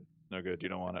 no good. You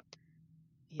don't want it.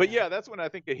 Yeah. But yeah, that's when I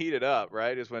think it heated up,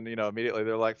 right? Is when, immediately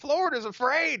they're like, Florida's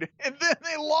afraid. And then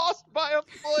they lost by a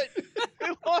foot. They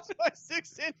lost by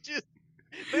 6 inches.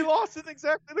 They lost in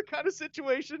exactly the kind of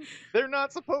situation they're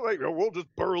not supposed to. Like, we'll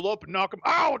just burl up and knock them.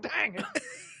 Oh, dang it.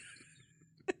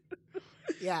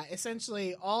 Yeah,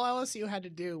 essentially, all LSU had to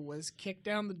do was kick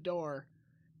down the door,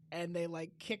 and they,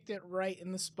 kicked it right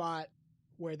in the spot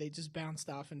where they just bounced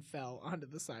off and fell onto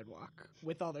the sidewalk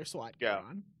with all their SWAT gear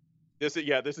on. This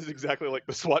is exactly like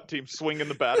the SWAT team swinging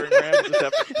the battering ram. Just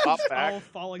have to pop back, all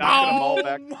falling knocking them all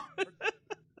back.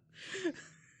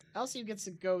 LSU gets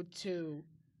to go to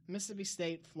Mississippi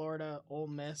State, Florida, Ole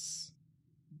Miss,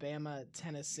 Bama,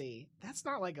 Tennessee. That's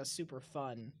not like a super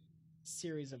fun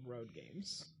series of road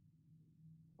games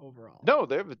overall. No,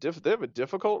 they have a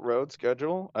difficult road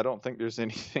schedule. I don't think there's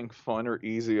anything fun or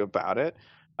easy about it.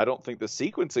 I don't think the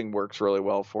sequencing works really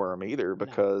well for them either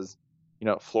because,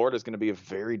 Florida is going to be a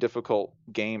very difficult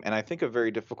game, and I think a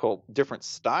very different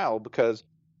style because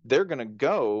they're going to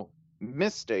go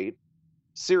Miss State,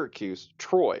 Syracuse,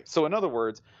 Troy. So in other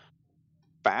words,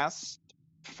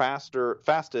 faster,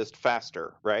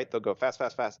 right? They'll go fast,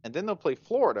 and then they'll play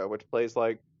Florida, which plays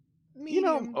like,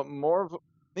 medium. More of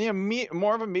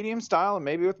a medium style, and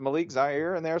maybe with Malik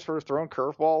Zaire in there, sort of throwing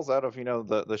curveballs out of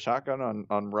the shotgun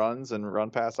on runs and run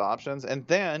pass options, and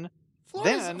then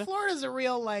Florida's a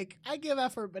real I give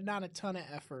effort but not a ton of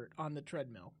effort on the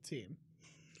treadmill team.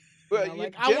 Well,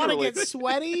 I want to get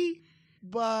sweaty,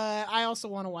 but I also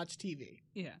want to watch TV.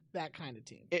 Yeah, that kind of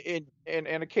team.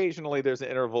 And occasionally there's an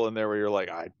interval in there where you're like,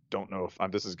 I don't know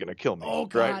if this is gonna kill me. Oh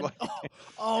God!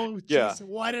 Right? Yeah.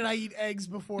 Why did I eat eggs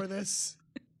before this?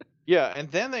 Yeah,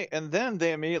 and then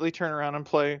they immediately turn around and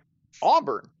play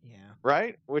Auburn. Yeah.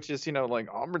 Right? Which is,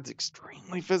 Auburn's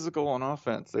extremely physical on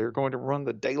offense. They're going to run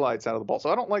the daylights out of the ball. So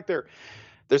I don't like their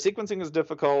sequencing is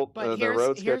difficult. But their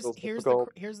road schedule is difficult.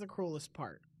 Here's the cruelest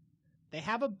part. They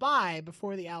have a bye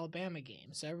before the Alabama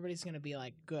game, so everybody's going to be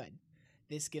like, good.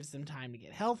 This gives them time to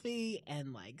get healthy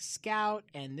and scout,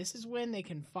 and this is when they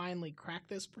can finally crack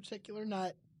this particular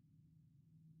nut.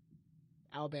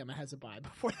 Alabama has a bye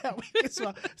before that week as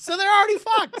well. So they're already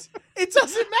fucked. It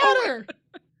doesn't matter.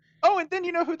 Oh, and then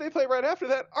you know who they play right after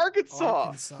that?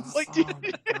 Arkansas. Oh my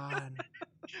God.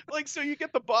 So you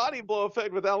get the body blow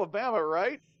effect with Alabama,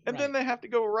 right? And then they have to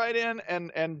go right in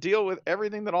and deal with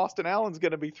everything that Austin Allen's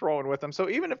going to be throwing with them. So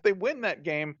even if they win that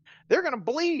game, they're going to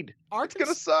bleed. It's going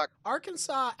to suck.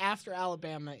 Arkansas after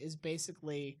Alabama is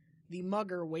basically the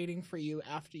mugger waiting for you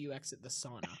after you exit the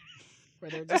sauna. Where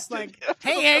they're just like,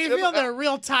 hey, how you feel? They're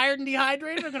real tired and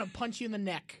dehydrated. They're going to punch you in the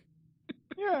neck.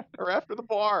 Yeah, or after the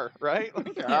bar, right?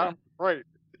 I'm great.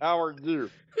 How are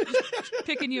you?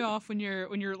 Picking you off when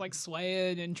you're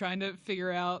swaying and trying to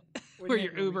figure out where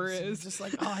your Uber is. Just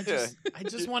like, I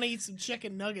just want to eat some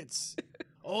chicken nuggets.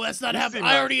 Oh, that's not happening.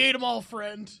 I already ate them all,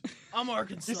 friend. I'm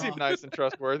Arkansas. You seem nice and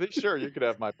trustworthy. Sure, you could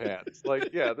have my pants.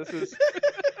 This is...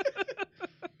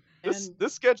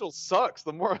 This schedule sucks.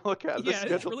 The more I look at it, this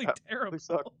schedule it's really terrible.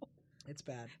 Sucks. It's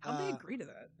bad. How'd they agree to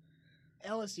that?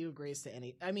 LSU agrees to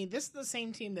any. I mean, this is the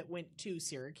same team that went to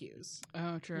Syracuse.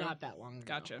 Oh, true. Not that long ago.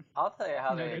 Gotcha. I'll tell you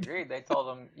how they agreed. They told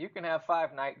them, you can have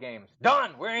 5 night games.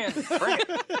 Done. We're in. Bring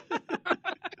it.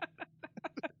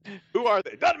 Who are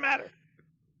they? Doesn't matter.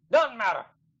 Doesn't matter.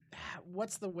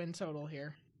 What's the win total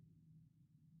here?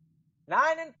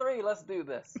 9-3. Let's do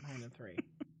this. 9-3.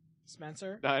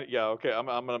 Spencer? Yeah, okay. I'm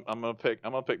gonna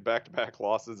pick back-to-back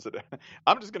losses.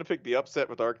 I'm just gonna pick the upset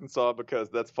with Arkansas because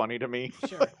that's funny to me.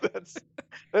 Sure.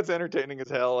 That's entertaining as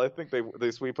hell. I think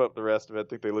they sweep up the rest of it. I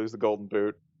think they lose the Golden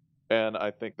Boot, and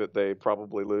I think that they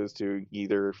probably lose to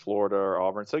either Florida or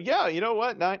Auburn. So yeah, you know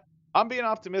what? I'm being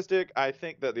optimistic. I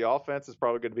think that the offense is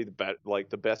probably going to be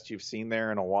the best you've seen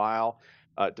there in a while.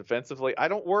 Defensively, I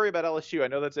don't worry about LSU. I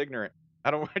know that's ignorant.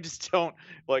 I just don't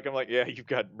I'm like, yeah, you've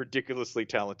got ridiculously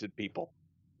talented people.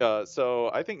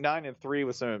 So I think 9-3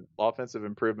 with some offensive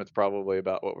improvements probably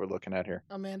about what we're looking at here.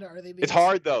 Amanda, are they being... It's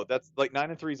hard though. That's like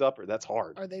 9-3's upper. That's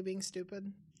hard. Are they being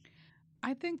stupid?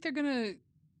 I think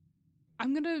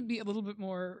I'm gonna be a little bit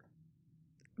more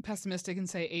pessimistic and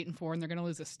say 8-4, and they're gonna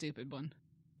lose a stupid one.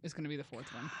 It's gonna be the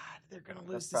fourth one. They're gonna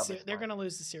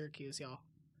lose to Syracuse, y'all.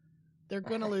 They're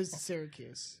gonna lose to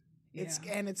Syracuse.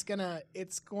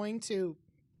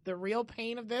 The real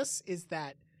pain of this is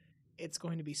that it's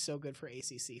going to be so good for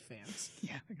ACC fans.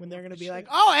 Yeah. When they're going to be like,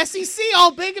 oh, SEC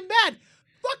all big and bad.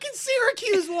 Fucking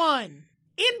Syracuse won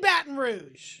in Baton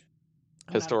Rouge.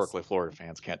 Historically, Florida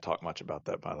fans can't talk much about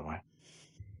that, by the way.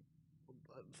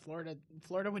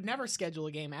 Florida would never schedule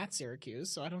a game at Syracuse,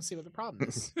 so I don't see what the problem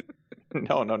is.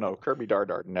 No. Kirby Dart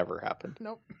not happened.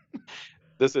 Nope.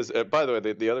 This is, by the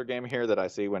way, the other game here that I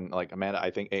see when Amanda, I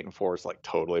think 8-4 is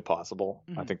totally possible.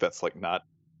 Mm-hmm. I think that's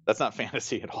not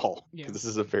fantasy at all. Yeah. This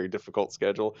is a very difficult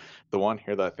schedule. The one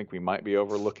here that I think we might be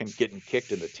overlooking, getting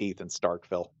kicked in the teeth in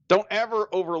Starkville. Don't ever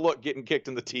overlook getting kicked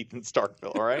in the teeth in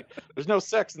Starkville. All right, there's no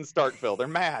sex in Starkville. They're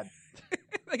mad.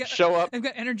 Show up. They've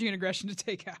got energy and aggression to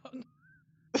take out.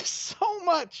 So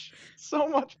much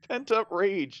pent up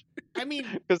rage. I mean,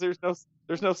 because there's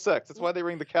no sex. That's why they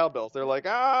ring the cowbells. They're like,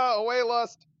 away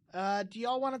lust. Do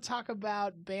y'all want to talk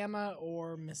about Bama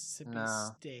or Mississippi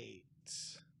State?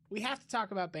 We have to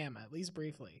talk about Bama, at least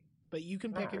briefly. But you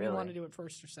can pick if you want to do it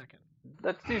first or second.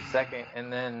 Let's do second,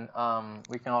 and then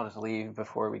we can all just leave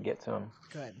before we get to them.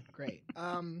 Good, great.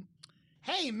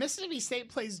 Hey, Mississippi State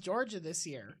plays Georgia this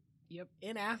year. Yep.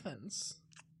 In Athens.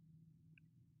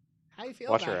 How do you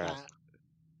feel about that?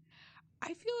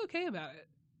 I feel okay about it.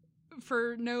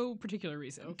 For no particular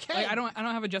reason. Okay. I don't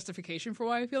have a justification for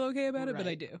why I feel okay about it, but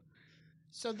I do.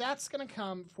 So that's going to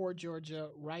come for Georgia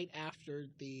right after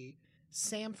the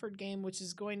Samford game, which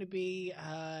is going to be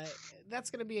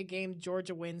that's going to be a game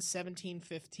Georgia wins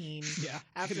 17-15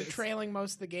 after trailing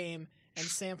most of the game, and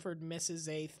Samford misses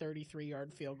a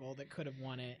 33-yard field goal that could have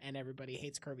won it, and everybody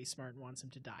hates Kirby Smart and wants him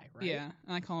to die, right? Yeah,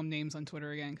 and I call him names on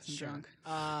Twitter again because I'm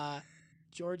drunk.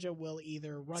 Georgia will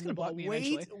either run the ball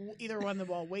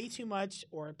way too much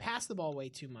or pass the ball way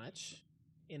too much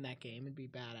in that game and be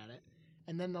bad at it.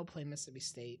 And then they'll play Mississippi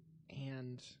State.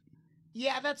 And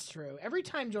yeah, that's true. Every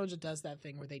time Georgia does that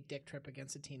thing where they dick trip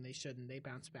against a team they shouldn't, they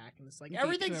bounce back and it's like,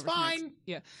 everything's fine. Next.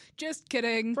 Yeah. Just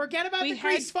kidding. Forget about the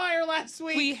grease fire last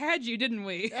week. We had you, didn't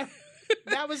we?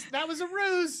 that was a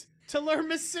ruse to lure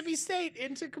Mississippi State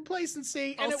into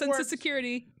complacency. All sense of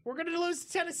security. We're going to lose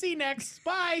to Tennessee next.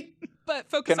 Bye. But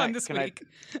focus on this week.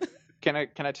 Can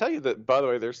I tell you that, by the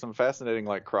way, there's some fascinating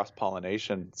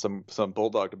cross-pollination, some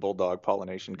bulldog to bulldog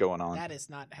pollination going on. That is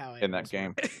not how in that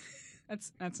game.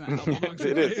 That's not how bulldogs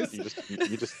it is.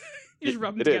 You just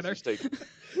rub them together.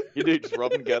 You just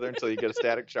rub them together until you get a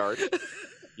static charge.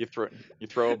 You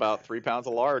throw about 3 pounds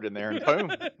of lard in there, and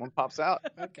boom, one pops out.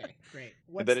 Okay, great.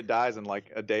 And then it dies in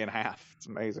a day and a half. It's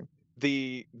amazing.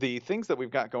 The things that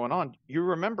we've got going on. You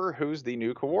remember who's the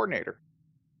new coordinator?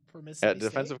 For Mississippi State?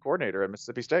 Defensive coordinator at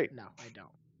Mississippi State. No, I don't.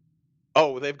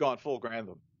 Oh, they've gone full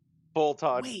Grantham. Full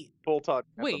Todd. Full Todd.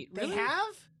 Grantham. Wait, they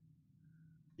have?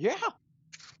 Yeah.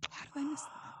 How do I miss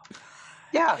that?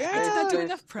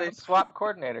 Yeah. They swapped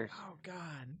coordinators. Oh,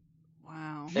 God.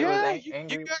 Wow. It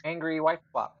was angry wife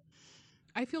swap.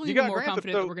 I feel even more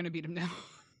confident that we're going to beat him now.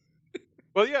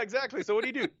 Well, yeah, exactly. So what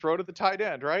do? Throw to the tight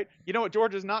end, right? You know what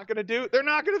Georgia's not going to do? They're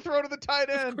not going to throw to the tight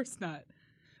end. Of course not.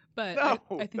 But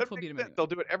no, I think we'll beat them anyway. They'll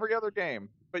do it every other game.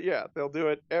 But yeah, they'll do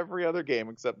it every other game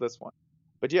except this one.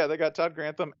 But yeah, they got Todd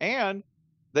Grantham, and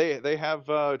they have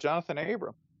Jonathan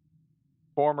Abram,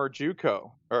 former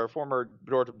JUCO or former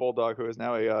Georgia Bulldog, who is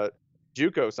now a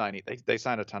JUCO signee. They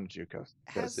sign a ton of JUCOs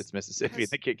because it's Mississippi.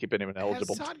 They can't keep anyone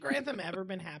eligible. Has Todd Grantham ever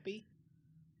been happy?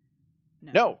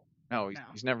 No,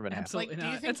 he's never been Absolutely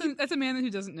happy. not. That's a man who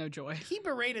doesn't know joy. He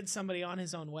berated somebody on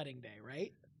his own wedding day,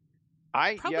 right?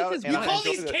 You call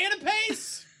these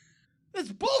canapes?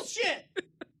 That's bullshit.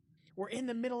 We're in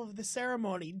the middle of the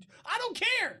ceremony. I don't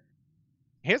care.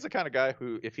 He's the kind of guy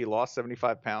who, if he lost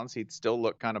 75 pounds, he'd still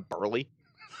look kind of burly.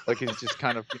 Like he's just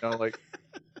kind of,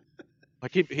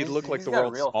 he'd look like the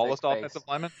world's smallest offensive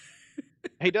lineman.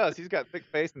 He does. He's got thick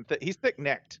face and he's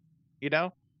thick-necked,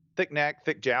 thick neck,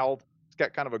 thick jowled. He's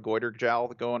got kind of a goiter jowl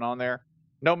going on there.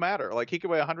 No matter, like he could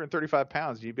weigh 135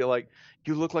 pounds. You'd be like,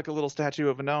 you look like a little statue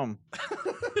of a gnome.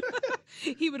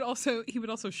 He would also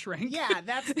shrink. Yeah,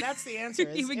 that's the answer.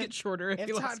 He would get shorter if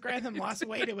he Todd lost Grantham lost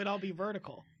weight, it would all be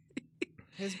vertical.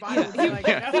 His body Yeah,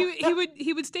 would be like,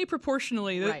 he would stay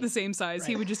proportionally Right. the same size. Right.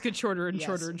 He would just get shorter and Yes,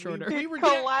 shorter and shorter. We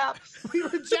reject, Collapse.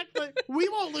 we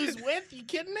won't lose width. You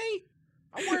kidding me?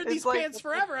 I'm wearing It's these like- pants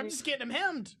forever. I'm just getting them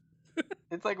hemmed.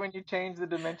 It's like when you change the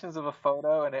dimensions of a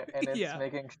photo and it's Yeah.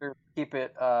 making sure to keep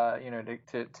it,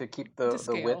 to keep the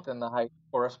scale. width and the height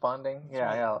corresponding. Yeah,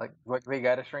 right. yeah. Like we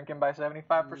got to shrink him by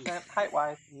 75% height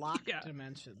wise. Locked Yeah.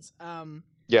 dimensions.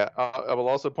 Yeah, I will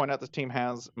also point out this team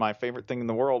has my favorite thing in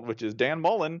the world, which is Dan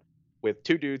Mullen with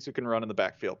 2 dudes who can run in the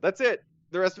backfield. That's it.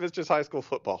 The rest of it's just high school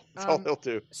football. That's all they'll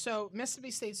do. So Mississippi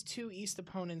State's 2 East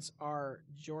opponents are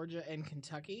Georgia and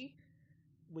Kentucky,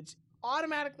 which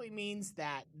automatically means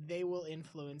that they will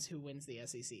influence who wins the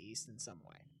SEC East in some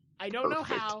way. I don't know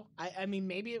Perfect. how. I mean,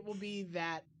 maybe it will be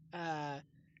that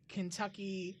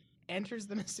Kentucky enters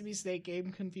the Mississippi State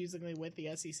game confusingly with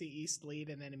the SEC East lead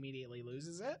and then immediately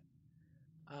loses it.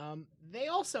 They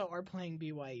also are playing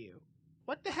BYU.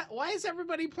 What the hell? Why is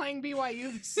everybody playing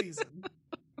BYU this season?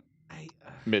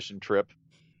 Mission trip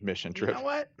You know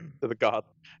what? to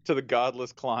the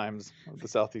godless climes of the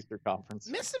Southeastern Conference.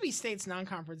 Mississippi State's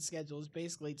non-conference schedule is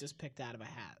basically just picked out of a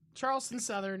hat. Charleston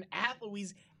Southern at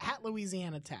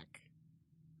Louisiana Tech.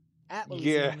 At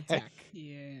Louisiana Yeah. Tech.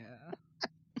 Yeah.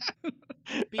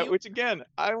 Which again,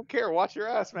 I don't care. Watch your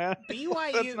ass, man. That's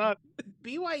BYU not.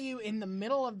 BYU in the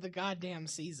middle of the goddamn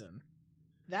season.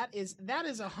 That is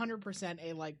 100%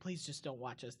 a like. Please just don't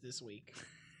watch us this week.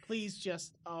 Please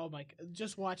just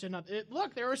just watch another.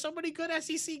 Look, there are so many good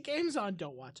SEC games on.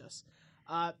 Don't watch us.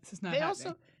 This is not They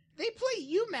happening. they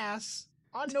play UMass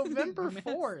on November UMass.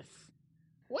 4th.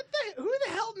 Who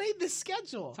the hell made this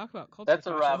schedule? Talk about culture. That's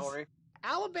a clashes. rivalry.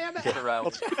 Alabama. It's a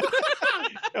rivalry.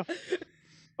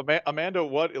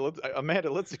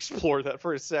 Amanda, let's explore that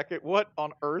for a second. What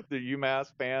on earth do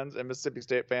UMass fans and Mississippi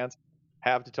State fans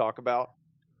have to talk about?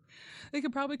 They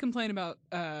could probably complain about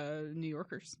New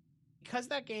Yorkers. Because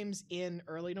that game's in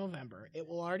early November, it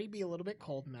will already be a little bit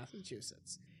cold in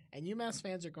Massachusetts. And UMass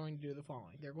fans are going to do the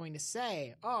following. They're going to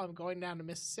say, oh, I'm going down to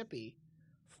Mississippi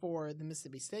for the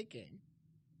Mississippi State game.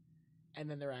 And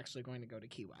then they're actually going to go to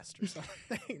Key West or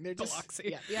something. They're just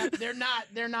Biloxi. yeah, they're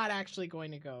not actually going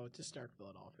to go to Starkville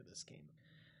at all for this game.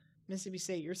 Mississippi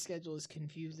State, your schedule is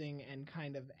confusing and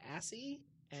kind of assy.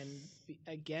 And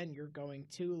again, you're going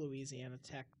to Louisiana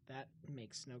Tech. That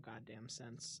makes no goddamn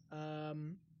sense.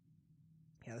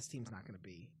 Yeah, this team's not going to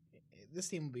be. This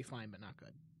team will be fine, but not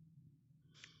good.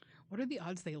 What are the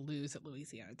odds they lose at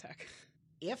Louisiana Tech?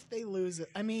 If they lose it,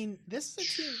 I mean, this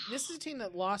is a team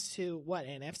that lost to what,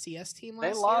 an FCS team last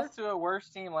They year. lost to a worse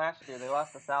team last year. They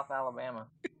lost to South Alabama.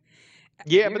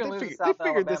 Yeah, You but can they, lose to they South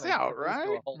figured this Alabama, out, you can lose to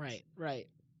right? a Holtz. Right.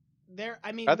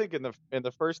 I mean, I think in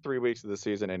the first 3 weeks of the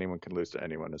season, anyone can lose to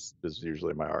anyone is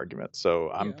usually my argument.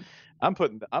 So I'm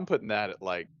putting that at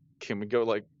like, can we go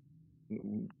like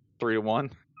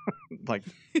 3-1? Like,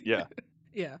 yeah.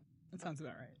 Yeah, that sounds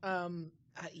about right.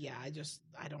 yeah, I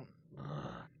don't.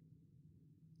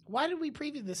 Why did we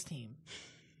preview this team?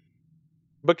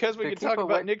 Because we To can keep talk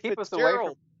away- about Nick keep us away from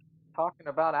Fitzgerald. Talking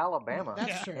about Alabama.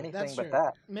 That's true. Anything That's but true.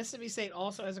 that. Mississippi State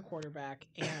also has a quarterback,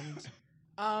 and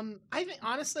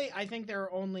I think there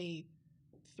are only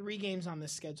 3 games on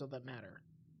this schedule that matter.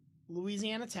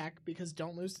 Louisiana Tech, because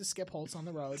don't lose to Skip Holtz on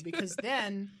the road, because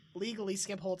then legally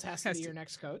Skip Holtz has to be your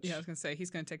next coach. Yeah, I was gonna say he's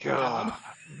gonna take your job.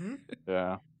 Mhm.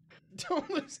 Yeah. Don't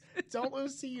lose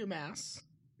to UMass.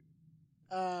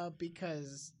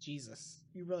 Because Jesus,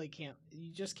 you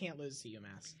just can't lose to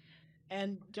UMass,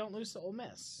 and don't lose to Ole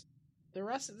Miss. The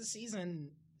rest of the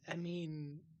season, I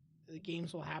mean, the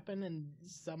games will happen, and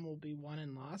some will be won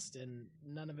and lost, and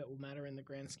none of it will matter in the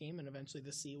grand scheme, and eventually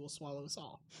the sea will swallow us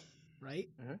all, right?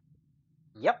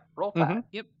 Yep. Roll Tide.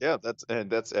 Mhm. Yeah,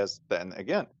 that's as then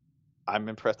again. I'm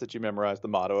impressed that you memorized the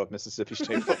motto of Mississippi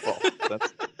State football.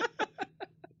 That's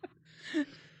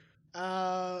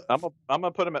I'm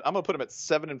gonna put him at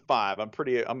 7-5. I'm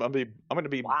gonna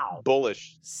be Wow.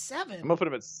 bullish. 7. I'm gonna put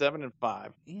him at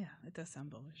 7-5. Yeah, it does sound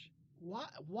bullish. Why?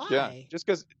 Yeah, just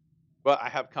because. Well, I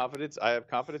have confidence. I have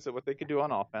confidence at what they can do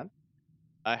on offense.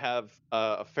 I have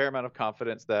a fair amount of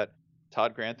confidence that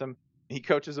Todd Grantham, he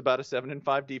coaches about a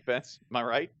 7-5 defense. Am I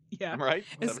right? Yeah. I'm right.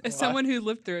 As 7-5. someone who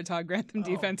lived through a Todd Grantham Oh,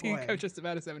 defense, he boy. coaches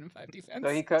about a 7-5 defense. So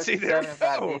he coaches See, there we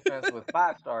 7-5 go. defense with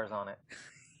 5 stars on it.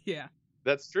 Yeah.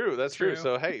 That's true. That's true. True.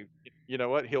 So hey, you know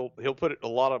what? He'll put a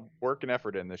lot of work and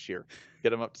effort in this year.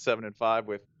 Get him up to 7-5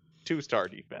 with 2-star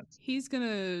defense. He's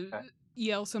gonna Okay.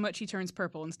 yell so much he turns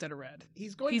purple instead of red.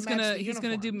 He's going He's to match gonna the he's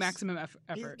gonna do uniforms. maximum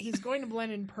effort. He's going to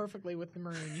blend in perfectly with the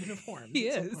maroon uniform. He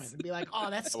at some is. point and be like, "Oh,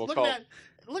 that's We'll look call- at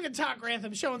that! Look at Todd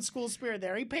Grantham showing school spirit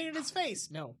there. He painted his face.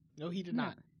 No, he did No.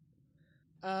 not.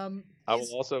 I will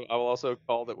also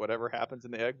call that whatever happens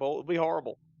in the Egg Bowl, it'll be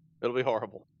horrible. It'll be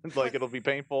horrible. Like, it'll be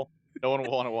painful. No one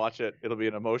will want to watch it. It'll be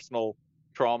an emotional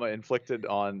trauma inflicted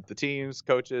on the teams,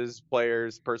 coaches,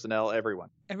 players, personnel, everyone.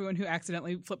 Everyone who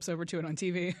accidentally flips over to it on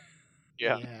TV.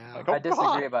 Yeah. Yeah. Like, I oh, disagree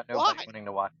God, about nobody why? wanting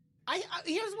to watch.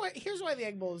 Here's why the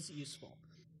Egg Bowl is useful.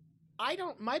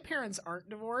 My parents aren't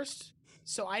divorced,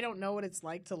 so I don't know what it's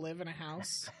like to live in a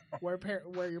house where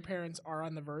your parents are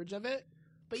on the verge of it.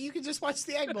 But you can just watch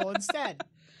the Egg Bowl instead,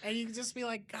 and you can just be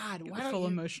like, God, why don't Full you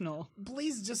emotional.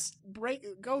 please just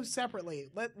go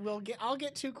separately? I'll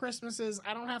get 2 Christmases.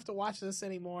 I don't have to watch this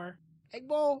anymore. Egg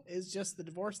Bowl is just the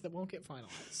divorce that won't get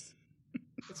finalized.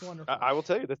 It's wonderful. I will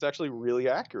tell you, that's actually really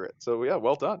accurate. So, yeah,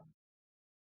 well done.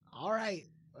 All right,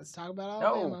 let's talk about No.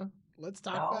 Alabama. Let's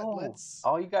talk about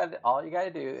All you got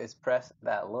to do is press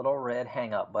that little red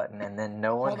hang up button, and then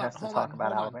no one has to talk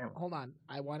about Alabama. Hold on.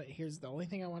 Here's the only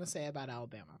thing I want to say about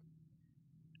Alabama.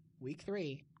 Week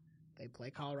 3, they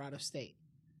play Colorado State,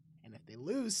 and if they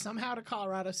lose somehow to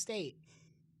Colorado State,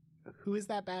 who is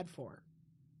that bad for?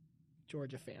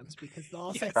 Georgia fans, because they'll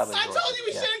all say, Probably "I Georgia, told you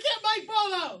we yeah. should have kept Mike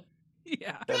Bobo.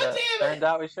 Yeah. God damn it! Turns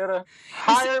out we should have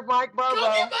hired Mike Go Bobo.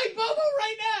 get Mike Bobo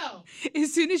right now."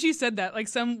 As soon as you said that, like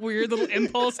some weird little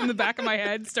impulse in the back of my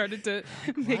head started to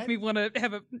make What? me want to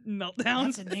have a meltdown.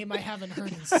 That's a name I haven't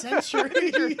heard in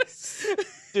centuries.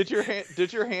 Did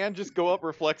your hand just go up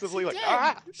reflexively? Like, She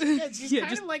ah! did. She did. She's Yeah, kind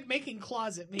just- of like making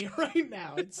claws at me right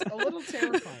now. It's a little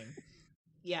terrifying.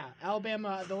 Yeah,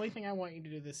 Alabama, the only thing I want you to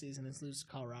do this season is lose to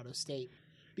Colorado State.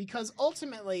 Because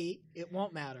ultimately, it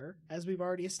won't matter. As we've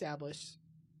already established,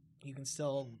 you can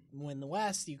still win the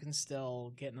West, you can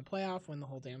still get in the playoff, win the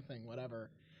whole damn thing, whatever.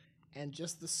 And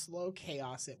just the slow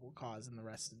chaos it will cause in the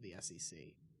rest of the SEC.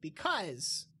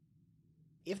 Because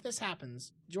if this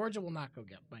happens, Georgia will not go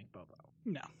get Mike Bobo.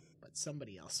 No. But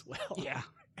somebody else will. Yeah.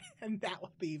 And that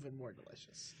will be even more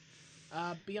delicious.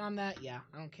 Beyond that, yeah,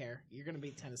 I don't care. You're going to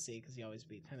beat Tennessee because you always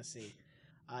beat Tennessee.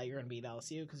 You're going to beat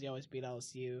LSU because you always beat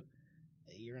LSU.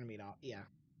 You're going to beat all, yeah.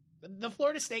 The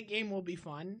Florida State game will be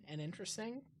fun and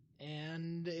interesting,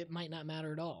 and it might not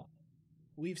matter at all.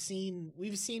 We've seen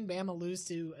Bama lose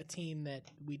to a team that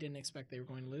we didn't expect they were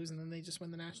going to lose, and then they just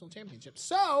win the national championship.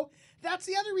 So that's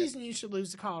the other reason you should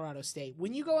lose to Colorado State.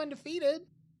 When you go undefeated,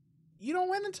 you don't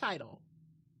win the title.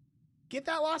 Get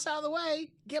that loss out of the way.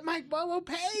 Get Mike Bobo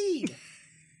paid.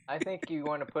 I think you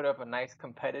want to put up a nice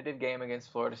competitive game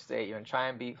against Florida State. You want to try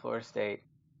and beat Florida State.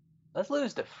 Let's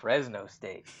lose to Fresno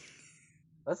State.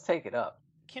 Let's take it up.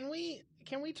 Can we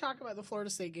talk about the Florida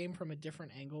State game from a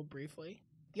different angle briefly?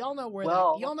 Y'all know where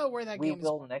that We game's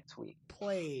will next week.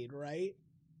 played, right?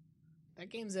 That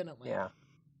game's in Atlanta. Yeah.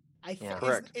 I think Yeah.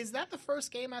 Correct. Is that the first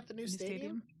game at the new New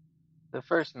stadium? The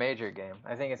first major game.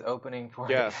 I think it's opening for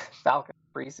Yeah. the Falcons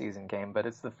preseason game, but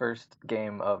it's the first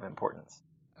game of importance.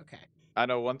 Okay. I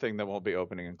know one thing that won't be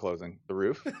opening and closing: the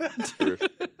roof. The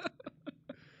roof.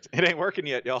 It ain't working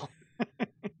yet, y'all.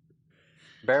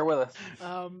 Bear with us.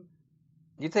 Um,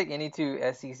 You take any two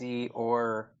SEC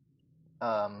or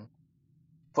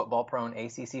football-prone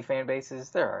ACC fan bases,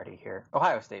 they're already here.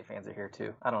 Ohio State fans are here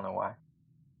too. I don't know why.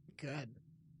 good.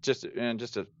 Just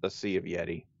a sea of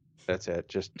Yeti. That's it.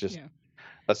 Just Yeah.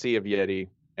 a sea of Yeti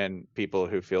and people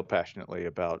who feel passionately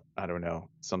about, I don't know,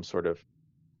 some sort of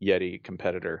Yeti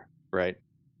competitor, right?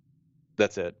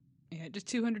 That's it. Yeah, just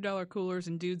 $200 coolers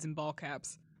and dudes in ball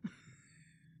caps.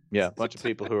 Yeah, a bunch of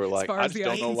people who are like, far I as just the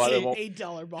don't know why they won't.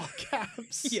 $8 ball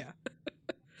caps. Yeah.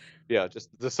 Yeah, just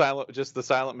the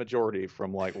silent majority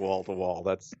from like wall to wall.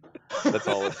 That's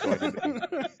all it's going to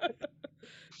be.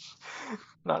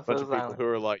 Not A bunch so of people silent. who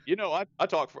are like, I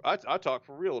talk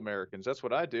for real Americans. That's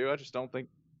what I do. I just don't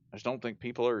think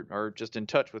people are just in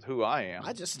touch with who I am.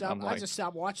 I just I'm like,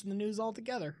 stopped watching the news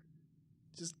altogether.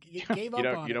 Just gave up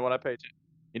on you know it. what I pay.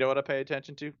 You know what I pay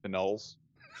attention to? The Knowles.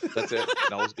 That's it.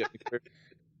 Knowles get me through.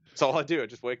 That's all I do. I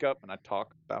just wake up and I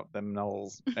talk about them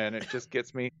Knowles, and it just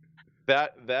gets me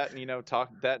that talk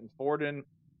that and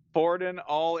forwarding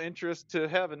all interest to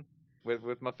heaven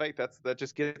with my faith. That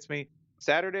just gets me.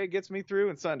 Saturday gets me through,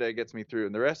 and Sunday gets me through,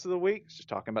 and the rest of the week is just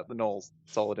talking about the Knowles.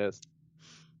 That's all it is.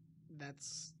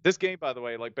 That's This game, by the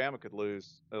way, like Bama could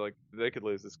lose. Like they could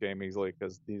lose this game easily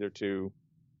because these are two.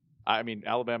 I mean,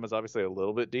 Alabama's obviously a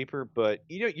little bit deeper, but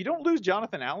you don't lose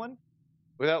Jonathan Allen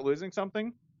without losing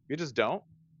something. You just don't.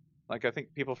 Like, I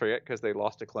think people forget because they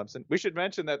lost to Clemson. We should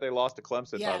mention that they lost to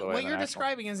Clemson, yeah. by the way. What in the you're national.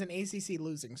 describing is an ACC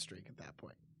losing streak at that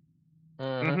point.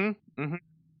 Mm-hmm.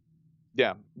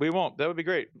 Yeah, we won't. That would be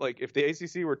great. Like if the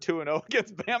ACC were 2-0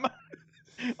 against Bama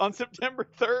on September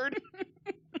 3rd.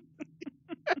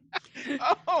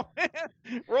 Oh man,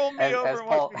 roll me over and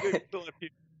watch me get Philip.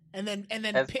 And then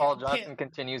as Pitt, Paul Johnson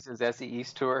continues his SE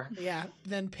East tour. Yeah,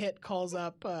 then Pitt calls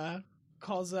up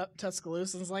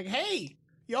Tuscaloosa and's like, "Hey,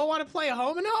 y'all want to play a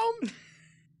home and home?"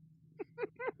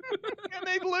 And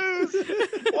they lose.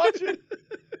 Watch it.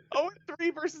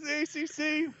 0-3 versus the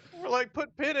ACC. We're like,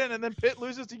 put Pitt in, and then Pitt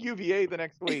loses to UVA the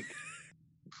next week.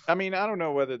 I mean, I don't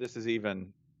know whether this is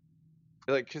even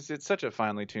like, because it's such a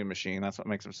finely tuned machine. That's what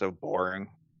makes them so boring,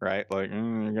 right? Like,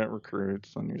 you got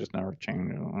recruits, and you just never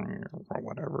change it or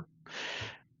whatever.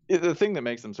 The thing that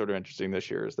makes them sort of interesting this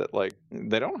year is that like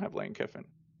they don't have Lane Kiffin,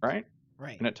 right?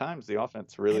 Right. And at times the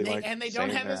offense really and they don't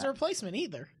have his replacement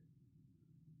either.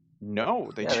 No,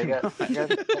 they do got not. some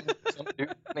dude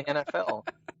in the NFL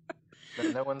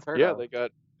that no one's heard of. Yeah,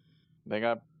 they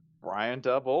got Brian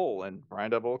Double, and Brian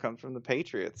Double comes from the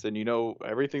Patriots. And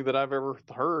everything that I've ever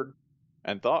heard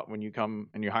and thought when you come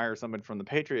and you hire someone from the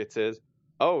Patriots is,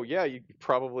 oh yeah, you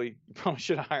probably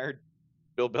should have hired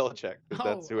Bill Belichick, because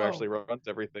that's who actually runs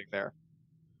everything there,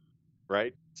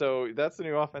 right? So that's the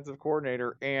new offensive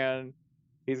coordinator, and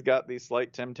he's got the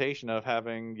slight temptation of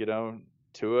having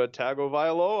Tua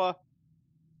Tagovailoa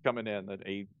coming in,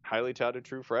 a highly touted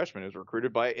true freshman who's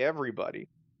recruited by everybody,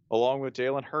 along with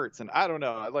Jalen Hurts. And I don't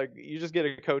know, like, you just get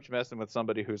a coach messing with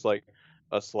somebody who's like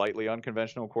a slightly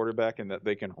unconventional quarterback and that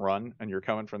they can run, and you're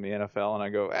coming from the NFL, and I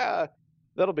go,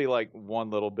 that'll be like one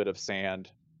little bit of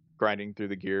sand grinding through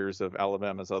the gears of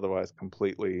Alabama's otherwise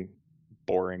completely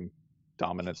boring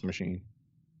dominance machine.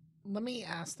 Let me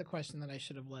ask the question that I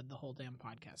should have led the whole damn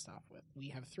podcast off with. We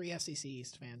have 3 SEC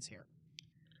East fans here.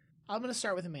 I'm going to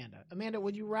start with Amanda. Amanda,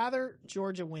 would you rather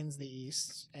Georgia wins the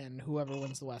East and whoever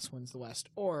wins the West,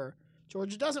 or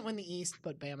Georgia doesn't win the East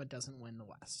but Bama doesn't win the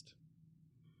West?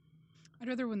 I'd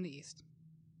rather win the East.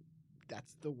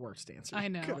 That's the worst answer. I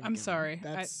know. I'm sorry.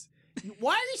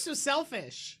 Why are you so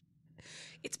selfish?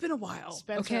 It's been a while.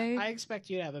 Spencer, okay? I expect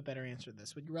you to have a better answer to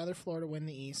this. Would you rather Florida win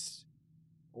the East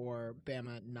or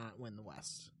Bama not win the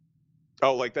West?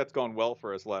 Oh, like that's gone well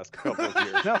for us last couple of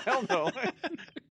years. No, hell no.